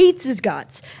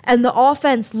 And the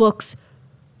offense looks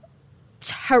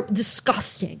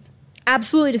disgusting.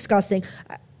 Absolutely disgusting.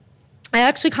 I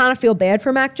actually kind of feel bad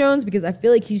for Mac Jones because I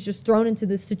feel like he's just thrown into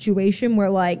this situation where,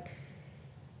 like,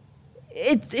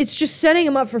 it's just setting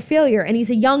him up for failure, and he's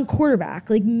a young quarterback.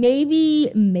 Like, maybe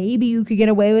you could get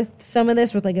away with some of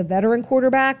this with, like, a veteran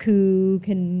quarterback who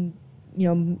can,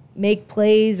 make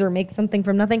plays or make something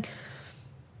from nothing.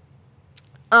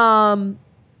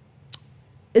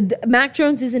 Mac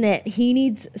Jones isn't it. He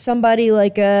needs somebody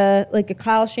like a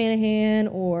Kyle Shanahan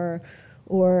or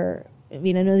I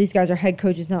mean, I know these guys are head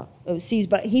coaches, not OCs,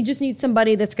 but he just needs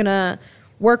somebody that's going to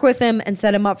work with him and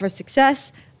set him up for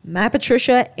success. Matt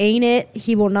Patricia ain't it.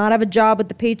 He will not have a job with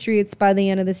the Patriots by the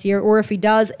end of this year. Or if he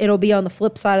does, it'll be on the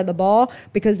flip side of the ball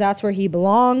because that's where he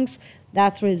belongs.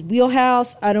 That's his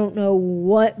wheelhouse. I don't know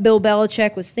what Bill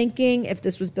Belichick was thinking, if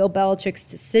this was Bill Belichick's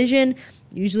decision.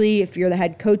 Usually, if you're the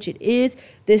head coach, it is.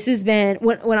 This has been...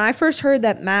 When I first heard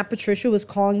that Matt Patricia was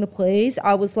calling the plays,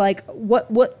 I was like,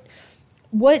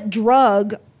 what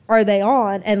drug are they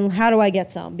on, and how do I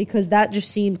get some? Because that just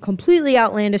seemed completely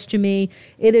outlandish to me.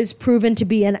 It is proven to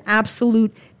be an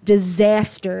absolute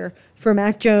disaster for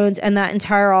Mac Jones and that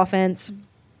entire offense.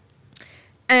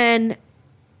 And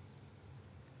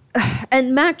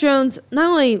Mac Jones, not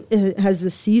only has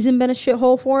the season been a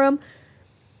shithole for him,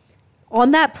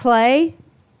 on that play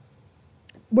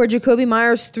where Jacoby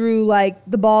Myers threw like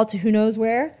the ball to who knows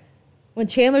where, when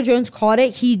Chandler Jones caught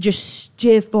it, he just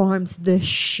stiff arms the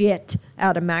shit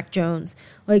out of Mac Jones.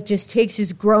 Like, just takes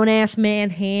his grown-ass man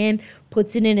hand,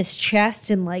 puts it in his chest,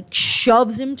 and, like,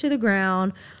 shoves him to the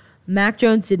ground. Mac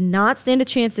Jones did not stand a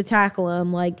chance to tackle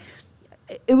him. Like,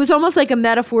 it was almost like a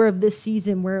metaphor of this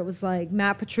season where it was, like,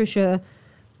 Matt Patricia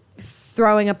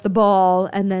throwing up the ball,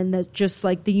 and then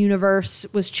the universe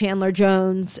was Chandler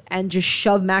Jones and just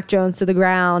shoved Mac Jones to the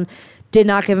ground. Did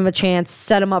not give him a chance,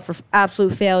 set him up for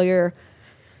absolute failure.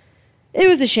 It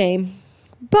was a shame,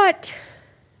 but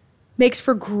makes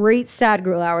for great Sad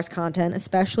Girl Hours content,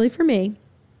 especially for me,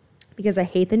 because I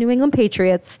hate the New England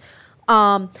Patriots.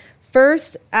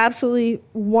 First, absolutely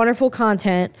wonderful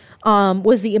content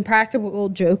was the Impractical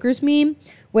Jokers meme,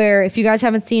 where if you guys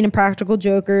haven't seen Impractical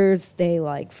Jokers, they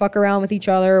like fuck around with each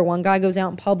other. One guy goes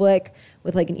out in public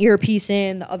with like an earpiece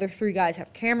in. The other three guys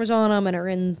have cameras on them and are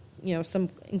in, some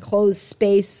enclosed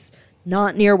space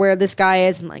not near where this guy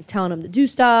is and like telling him to do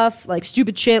stuff, like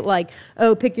stupid shit like,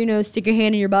 oh, pick your nose, stick your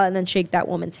hand in your butt, and then shake that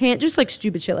woman's hand. Just like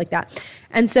stupid shit like that.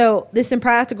 And so this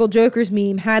Impractical Jokers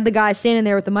meme had the guy standing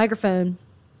there with the microphone,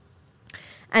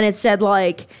 and it said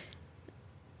like,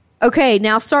 okay,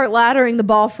 now start laddering the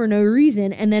ball for no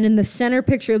reason. And then in the center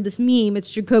picture of this meme, it's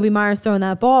Jacoby Myers throwing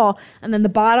that ball. And then the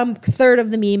bottom third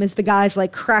of the meme is the guys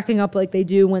like cracking up like they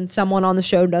do when someone on the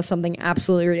show does something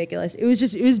absolutely ridiculous. It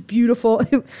was beautiful.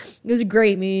 It was a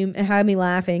great meme. It had me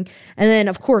laughing. And then,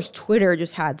 of course, Twitter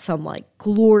just had some like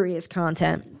glorious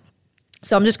content.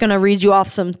 So I'm just going to read you off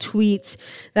some tweets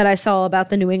that I saw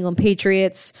about the New England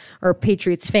Patriots or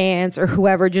Patriots fans or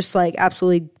whoever, just like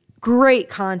absolutely great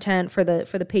content for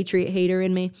the Patriot hater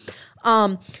in me.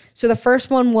 So the first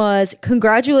one was,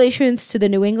 congratulations to the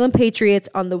New England Patriots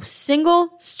on the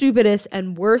single stupidest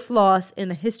and worst loss in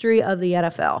the history of the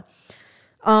NFL.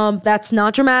 That's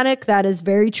not dramatic. That is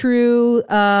very true.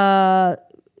 Yeah,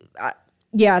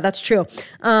 that's true.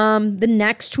 The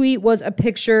next tweet was a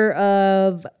picture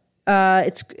of,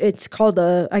 it's called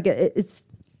it's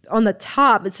on the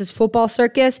top. It says Football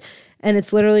Circus. And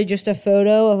it's literally just a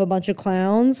photo of a bunch of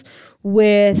clowns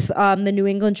with the New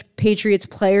England Patriots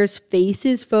players'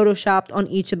 faces photoshopped on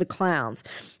each of the clowns.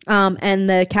 And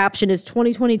the caption is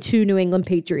 2022 New England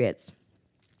Patriots.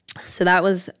 So that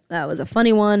was a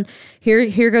funny one.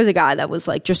 Here goes a guy that was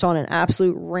like just on an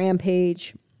absolute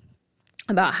rampage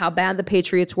about how bad the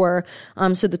Patriots were.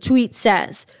 So the tweet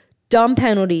says, dumb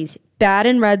penalties, bad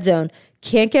in red zone,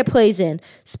 can't get plays in,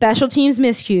 special teams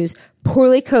miscues,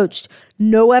 poorly coached,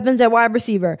 no weapons at wide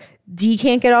receiver, D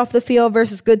can't get off the field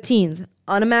versus good teams,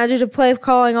 unimaginative play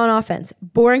calling on offense,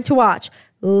 boring to watch.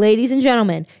 Ladies and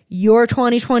gentlemen, your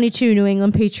 2022 New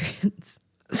England Patriots.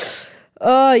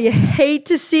 Oh, you hate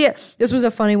to see it. This was a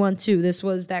funny one, too. This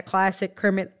was that classic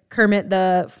Kermit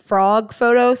the Frog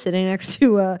photo sitting next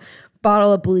to a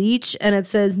bottle of bleach, and it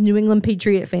says New England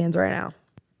Patriot fans right now.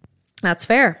 That's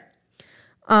fair.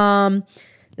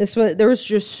 There was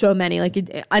just so many. Like, I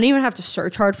didn't even have to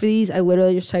search hard for these. I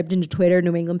literally just typed into Twitter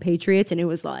New England Patriots, and it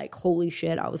was like, holy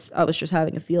shit, I was just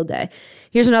having a field day.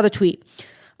 Here's another tweet.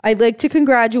 I'd like to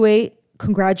congratulate.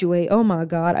 Oh my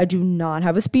God, I do not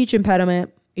have a speech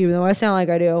impediment, even though I sound like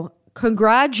I do.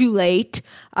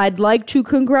 I'd like to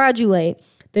congratulate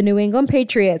the New England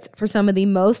Patriots for some of the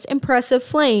most impressive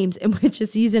flames in which a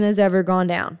season has ever gone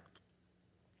down.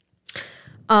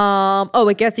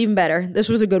 It gets even better. This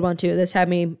was a good one too. This had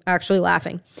me actually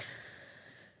laughing.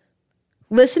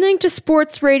 Listening to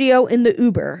sports radio in the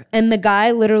Uber, and the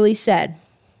guy literally said,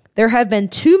 there have been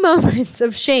two moments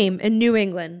of shame in New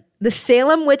England, the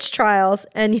Salem witch trials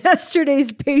and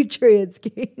yesterday's Patriots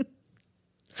game.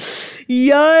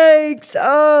 Yikes.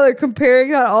 Oh, they're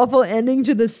comparing that awful ending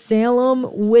to the Salem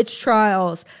witch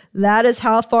trials. That is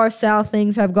how far south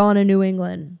things have gone in New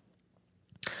England.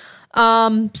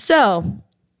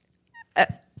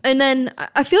 And then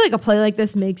I feel like a play like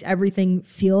this makes everything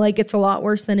feel like it's a lot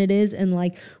worse than it is. And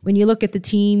like when you look at the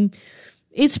team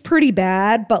it's pretty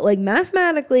bad, but like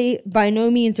mathematically, by no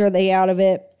means are they out of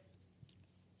it.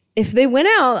 If they win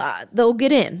out, they'll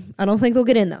get in. I don't think they'll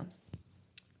get in though.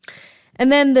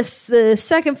 And then the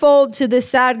second fold to this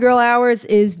Sad Girl Hours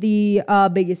is the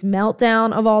biggest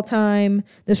meltdown of all time.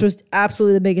 This was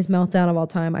absolutely the biggest meltdown of all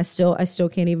time. I still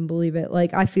can't even believe it.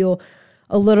 Like, I feel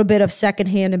a little bit of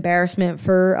secondhand embarrassment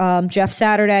for Jeff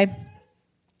Saturday.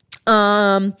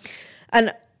 And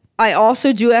I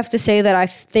also do have to say that I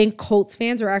think Colts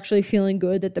fans are actually feeling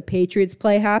good that the Patriots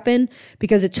play happened,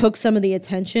 because it took some of the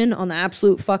attention on the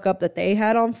absolute fuck up that they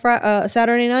had on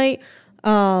Saturday night.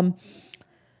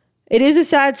 It is a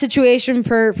sad situation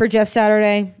for Jeff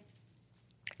Saturday.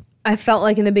 I felt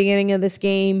like in the beginning of this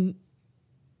game,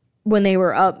 when they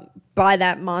were up by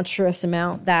that monstrous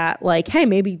amount, that like, hey,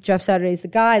 maybe Jeff Saturday's the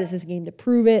guy. This is a game to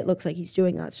prove it. Looks like he's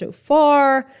doing that so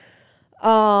far.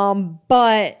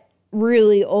 But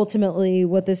really, ultimately,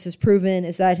 what this has proven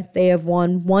is that they have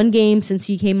won one game since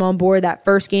he came on board. That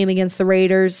first game against the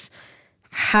Raiders,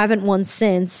 haven't won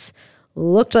since.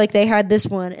 Looked like they had this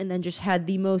one, and then just had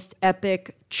the most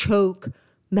epic choke,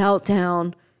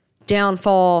 meltdown,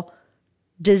 downfall,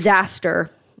 disaster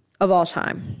of all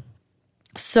time.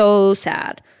 So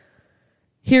sad.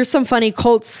 Here's some funny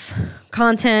Colts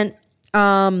content.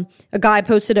 A guy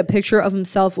posted a picture of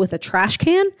himself with a trash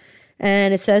can,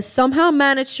 and it says, somehow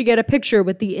managed to get a picture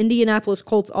with the Indianapolis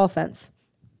Colts offense.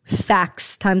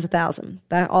 Facts times 1,000.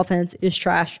 That offense is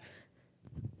trash.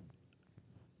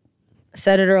 I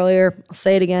said it earlier. I'll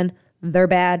say it again. They're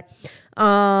bad.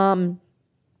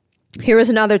 Here was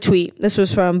another tweet. This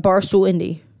was from Barstool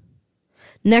Indy.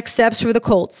 Next steps for the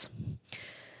Colts.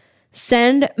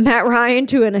 Send Matt Ryan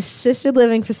to an assisted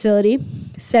living facility.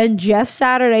 Send Jeff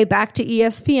Saturday back to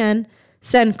ESPN.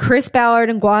 Send Chris Ballard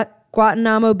in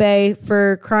Guantanamo Bay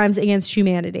for crimes against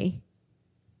humanity.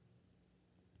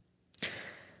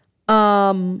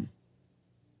 And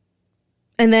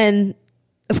then,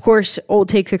 of course, Old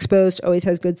Takes Exposed always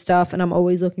has good stuff, and I'm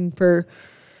always looking for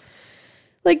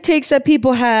like takes that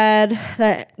people had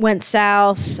that went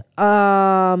south.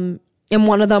 And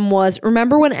one of them was,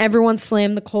 remember when everyone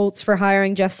slammed the Colts for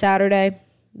hiring Jeff Saturday?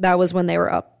 That was when they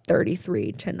were up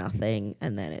 33-0,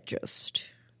 and then it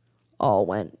just all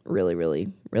went really,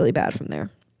 really, really bad from there.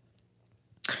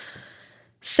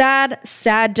 Sad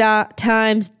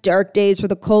times, dark days for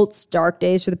the Colts, dark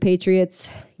days for the Patriots.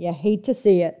 Yeah, hate to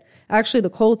see it. Actually, the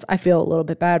Colts, I feel a little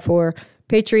bit bad for.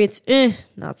 Patriots,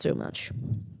 not so much.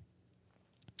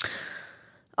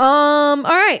 All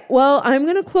right. Well, I'm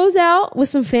going to close out with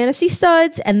some fantasy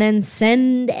studs and then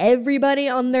send everybody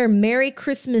on their Merry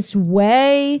Christmas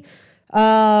way.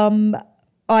 Let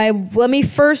me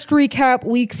first recap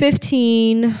week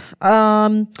 15.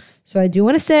 So I do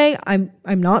want to say I'm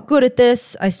not good at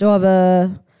this. I still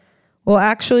have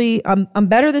actually I'm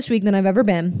better this week than I've ever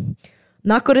been.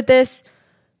 Not good at this.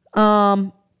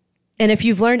 And if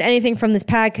you've learned anything from this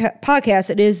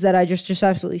podcast, it is that I just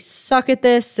absolutely suck at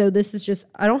this. So this is just,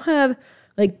 I don't have,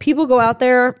 like, people go out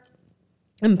there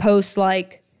and post,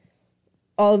 like,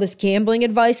 all this gambling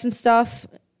advice and stuff.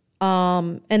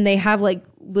 And they have, like,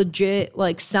 legit,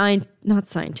 like, not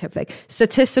scientific,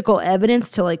 statistical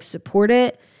evidence to, like, support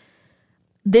it.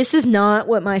 This is not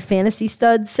what my fantasy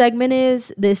stud segment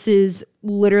is. This is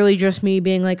literally just me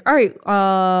being like, all right,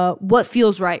 what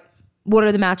feels right? What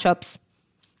are the matchups?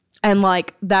 And,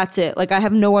 like, that's it. Like, I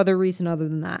have no other reason other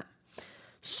than that.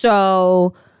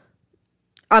 So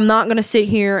I'm not going to sit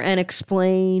here and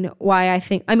explain why I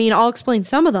think, I mean, I'll explain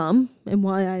some of them and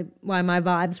why my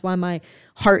vibes, why my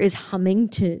heart is humming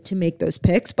to make those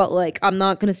picks. But, like, I'm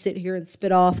not going to sit here and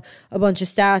spit off a bunch of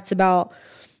stats about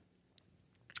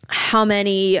how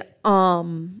many, or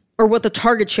what the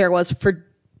target share was for,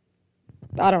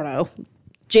 I don't know,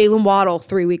 Jalen Waddle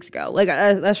 3 weeks ago. Like,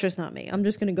 that's just not me. I'm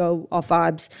just going to go off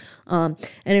vibes. And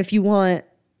if you want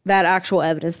that actual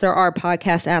evidence, there are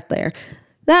podcasts out there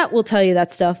that will tell you that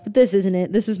stuff, but this isn't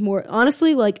it. This is more,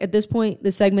 honestly, like, at this point,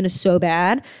 this segment is so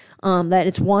bad that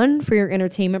it's, one, for your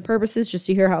entertainment purposes, just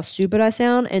to hear how stupid I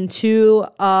sound, and two,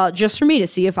 just for me to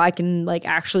see if I can, like,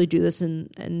 actually do this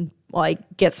and like,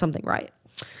 get something right.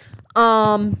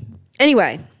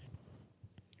 Anyway,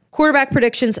 quarterback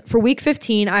predictions for week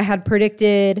 15. I had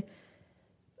predicted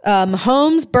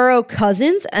Mahomes, Burrow,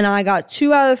 Cousins, and I got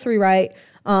 2 out of 3 right.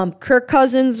 Kirk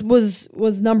Cousins was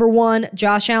number 1,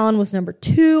 Josh Allen was number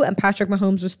 2, and Patrick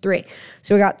Mahomes was 3.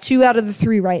 So we got 2 out of the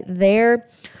 3 right there.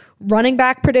 Running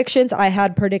back predictions, I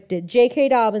had predicted J.K.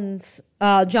 Dobbins,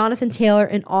 Jonathan Taylor,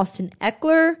 and Austin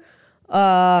Eckler.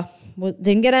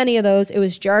 Didn't get any of those. It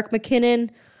was Jerick McKinnon,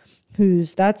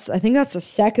 I think that's the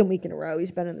second week in a row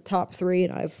he's been in the top 3,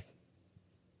 and I've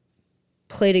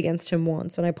played against him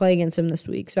once, and I play against him this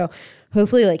week. So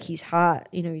hopefully, like, he's hot.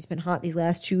 He's been hot these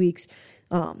last 2 weeks,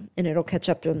 and it'll catch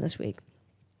up to him this week.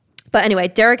 But anyway,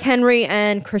 Derrick Henry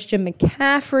and Christian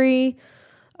McCaffrey.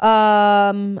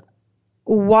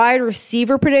 Wide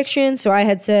receiver prediction. So I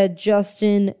had said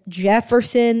Justin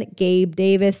Jefferson, Gabe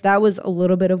Davis. That was a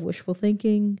little bit of wishful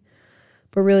thinking.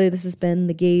 But really, this has been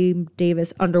the Gabe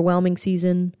Davis underwhelming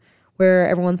season where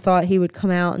everyone thought he would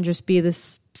come out and just be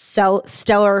this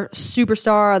stellar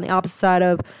superstar on the opposite side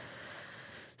of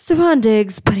Stephon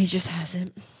Diggs, but he just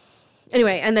hasn't.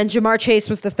 Anyway, and then Jamar Chase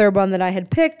was the third one that I had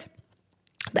picked.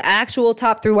 The actual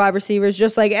top 3 wide receivers,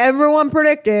 just like everyone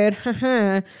predicted,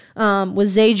 was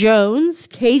Zay Jones,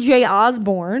 KJ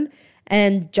Osborne,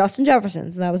 and Justin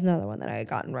Jefferson. So that was another one that I had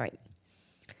gotten right.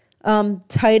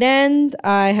 Tight end,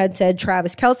 I had said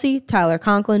Travis Kelce, Tyler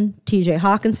Conklin, TJ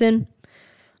Hawkinson.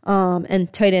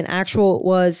 And tight end actual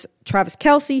was Travis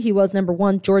Kelce. He was number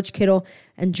 1, George Kittle,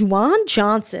 and Juwan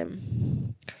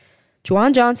Johnson.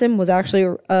 Juwan Johnson was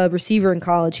actually a receiver in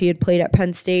college. He had played at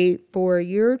Penn State for a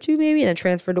year or two maybe, and then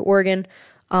transferred to Oregon.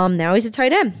 Now he's a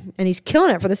tight end, and he's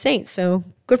killing it for the Saints, so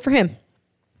good for him.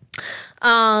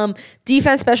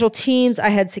 Defense, special teams, I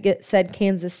had said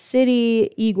Kansas City,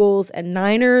 Eagles, and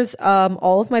Niners.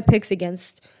 All my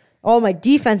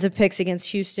defensive picks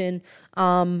against Houston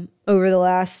over the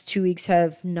last 2 weeks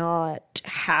have not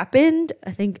happened.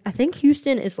 I think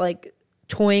Houston is like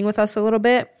toying with us a little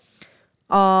bit.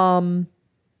 And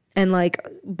like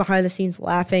behind the scenes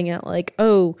laughing at like,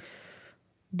 oh,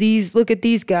 look at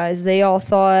these guys. They all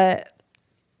thought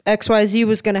XYZ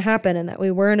was going to happen and that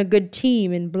we weren't a good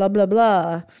team and blah, blah,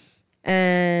 blah.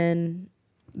 And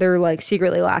they're like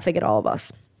secretly laughing at all of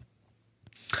us.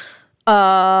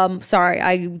 Sorry,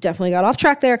 I definitely got off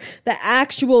track there. The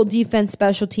actual defense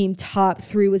special team top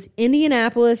 3 was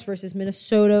Indianapolis versus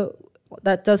Minnesota.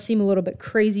 That does seem a little bit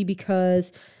crazy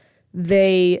because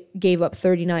they gave up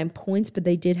 39 points, but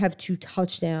they did have 2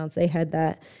 touchdowns. They had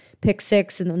that pick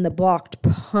 6 and then the blocked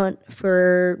punt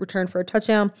for return for a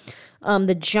touchdown.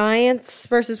 The Giants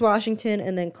versus Washington,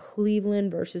 and then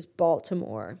Cleveland versus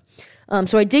Baltimore.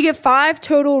 So I did get 5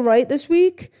 total right this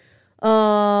week.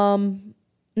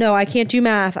 No, I can't do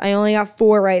math. I only got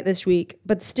 4 right this week,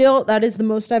 but still, that is the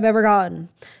most I've ever gotten.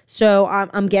 So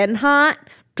I'm getting hot.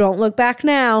 Don't look back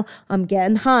now. I'm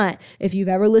getting hot. If you've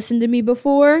ever listened to me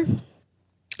before,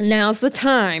 now's the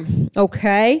time,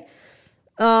 okay?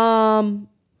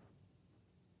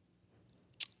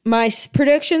 My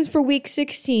predictions for week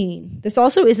 16. This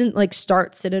also isn't like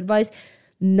start-sit advice.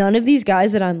 None of these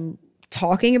guys that I'm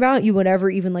talking about you would ever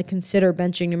even like consider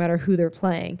benching no matter who they're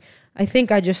playing. I think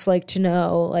I just like to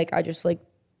know, like I just like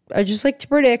to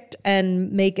predict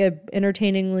and make a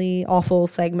entertainingly awful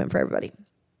segment for everybody.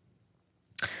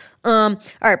 All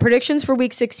right, predictions for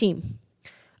week 16.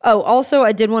 Oh, also,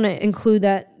 I did want to include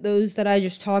that those that I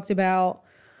just talked about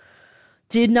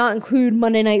did not include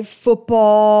Monday Night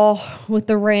Football with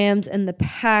the Rams and the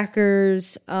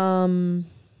Packers. But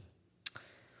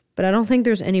I don't think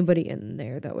there's anybody in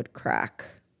there that would crack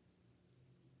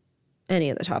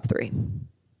any of the top 3.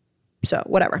 So,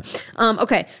 whatever.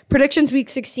 Okay, predictions week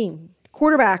 16.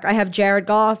 Quarterback, I have Jared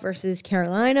Goff versus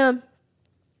Carolina.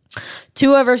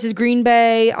 Tua versus Green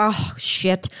Bay. Oh,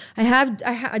 shit.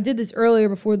 I did this earlier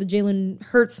before the Jalen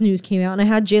Hurts news came out, and I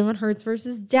had Jalen Hurts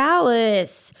versus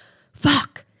Dallas.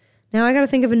 Fuck. Now I got to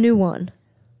think of a new one.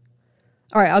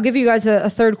 All right, I'll give you guys a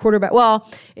third quarterback. Well,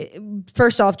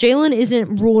 first off, Jalen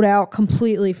isn't ruled out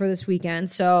completely for this weekend,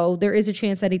 so there is a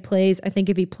chance that he plays. I think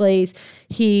if he plays,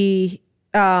 he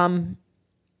does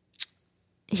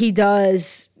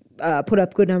put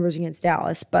up good numbers against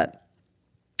Dallas, but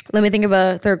let me think of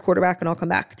a third quarterback, and I'll come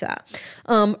back to that.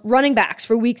 Running backs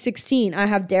for week 16, I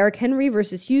have Derrick Henry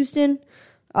versus Houston.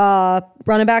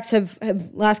 Running backs have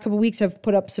last couple weeks have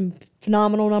put up some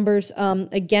phenomenal numbers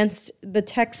against the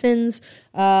Texans.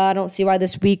 I don't see why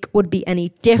this week would be any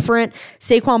different.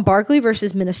 Saquon Barkley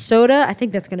versus Minnesota. I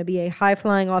think that's going to be a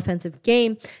high-flying offensive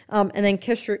game. And then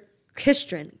Christian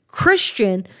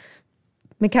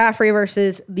McCaffrey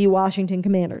versus the Washington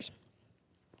Commanders.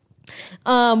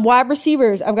 Wide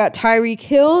receivers, I've got Tyreek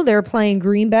Hill. They're playing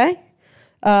Green Bay.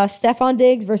 Stephon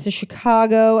Diggs versus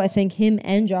Chicago. I think him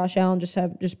and Josh Allen just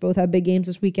both have big games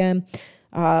this weekend.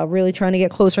 Really trying to get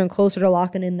closer and closer to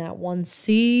locking in that 1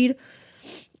 seed.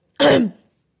 And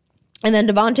then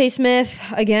Devontae Smith,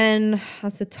 again,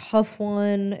 that's a tough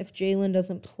one if Jalen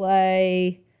doesn't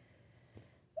play.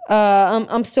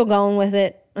 I'm still going with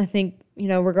it. I think,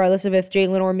 regardless of if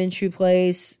Jalen or Minshew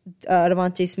plays,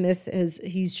 Devontae Smith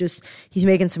he's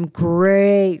making some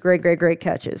great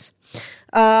catches.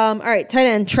 All right, tight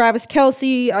end, Travis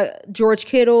Kelce, George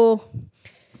Kittle.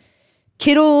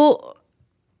 Kittle,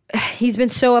 he's been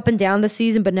so up and down this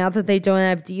season, but now that they don't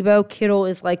have Debo, Kittle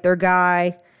is like their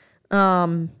guy.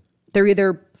 They're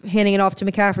either handing it off to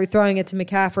McCaffrey, throwing it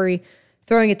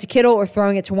to Kittle, or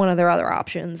throwing it to one of their other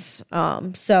options.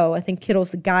 So I think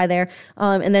Kittle's the guy there.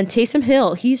 And then Taysom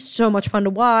Hill, he's so much fun to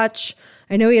watch.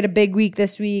 I know he had a big week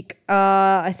this week.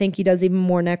 I think he does even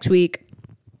more next week.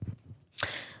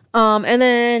 And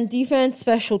then defense,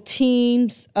 special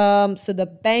teams. So the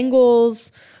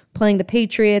Bengals playing the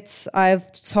Patriots.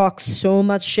 I've talked so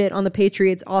much shit on the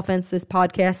Patriots offense this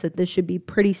podcast that this should be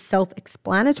pretty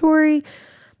self-explanatory.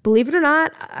 Believe it or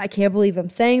not, I can't believe I'm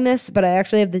saying this, but I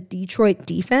actually have the Detroit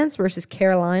defense versus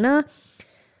Carolina.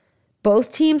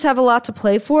 Both teams have a lot to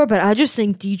play for, but I just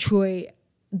think Detroit,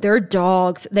 they're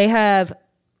dogs. They have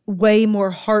way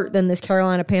more heart than this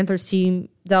Carolina Panthers team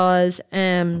does,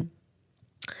 and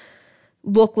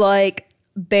look like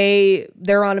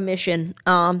they're on a mission.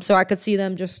 So I could see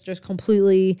them just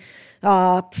completely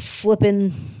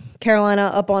flipping Carolina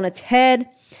up on its head.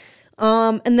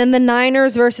 And then the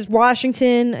Niners versus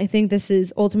Washington. I think this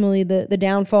is ultimately the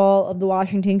downfall of the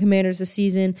Washington Commanders this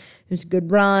season. It was a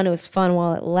good run. It was fun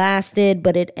while it lasted,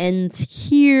 but it ends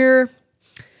here.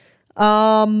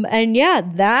 And yeah,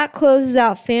 that closes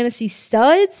out Fantasy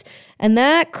Studs, and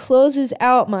that closes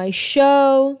out my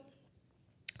show.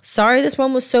 Sorry this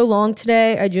one was so long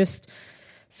today.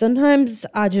 Sometimes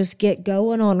I just get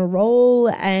going on a roll,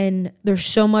 and there's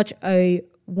so much I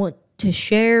want to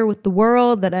share with the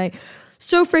world that I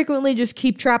so frequently just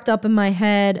keep trapped up in my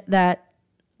head that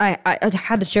I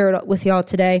had to share it with y'all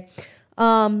today.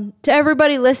 To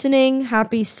everybody listening,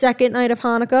 happy second night of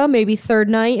Hanukkah, maybe third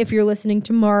night if you're listening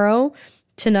tomorrow.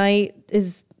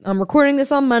 I'm recording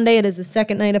this on Monday. It is the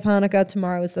second night of Hanukkah.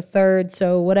 Tomorrow is the third,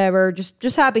 so whatever.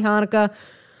 Just happy Hanukkah.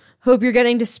 Hope you're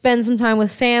getting to spend some time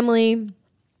with family.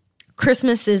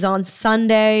 Christmas is on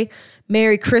Sunday.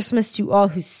 Merry Christmas to all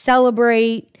who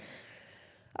celebrate.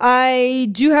 I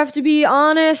do have to be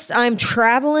honest, I'm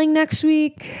traveling next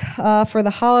week for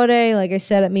the holiday. Like I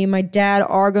said, me and my dad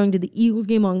are going to the Eagles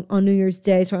game on New Year's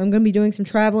Day, so I'm going to be doing some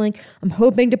traveling. I'm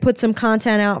hoping to put some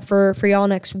content out for y'all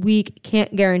next week.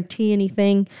 Can't guarantee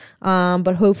anything,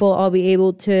 but hopefully I'll be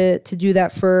able to do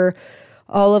that for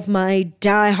all of my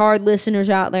diehard listeners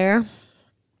out there.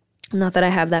 Not that I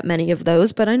have that many of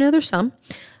those, but I know there's some.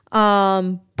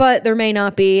 But there may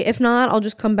not be. If not, I'll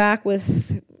just come back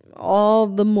with all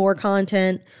the more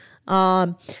content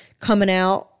coming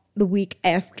out the week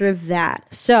after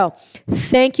that. So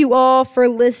thank you all for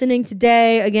listening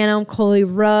today. Again, I'm Coley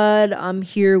Rudd. I'm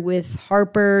here with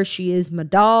Harper. She is my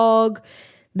dog.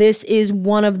 This is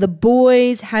one of the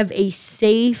boys. Have a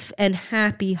safe and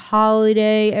happy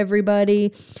holiday,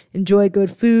 everybody. Enjoy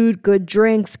good food, good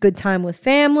drinks, good time with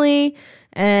family.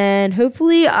 And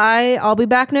hopefully I'll be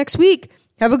back next week.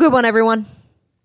 Have a good one, everyone.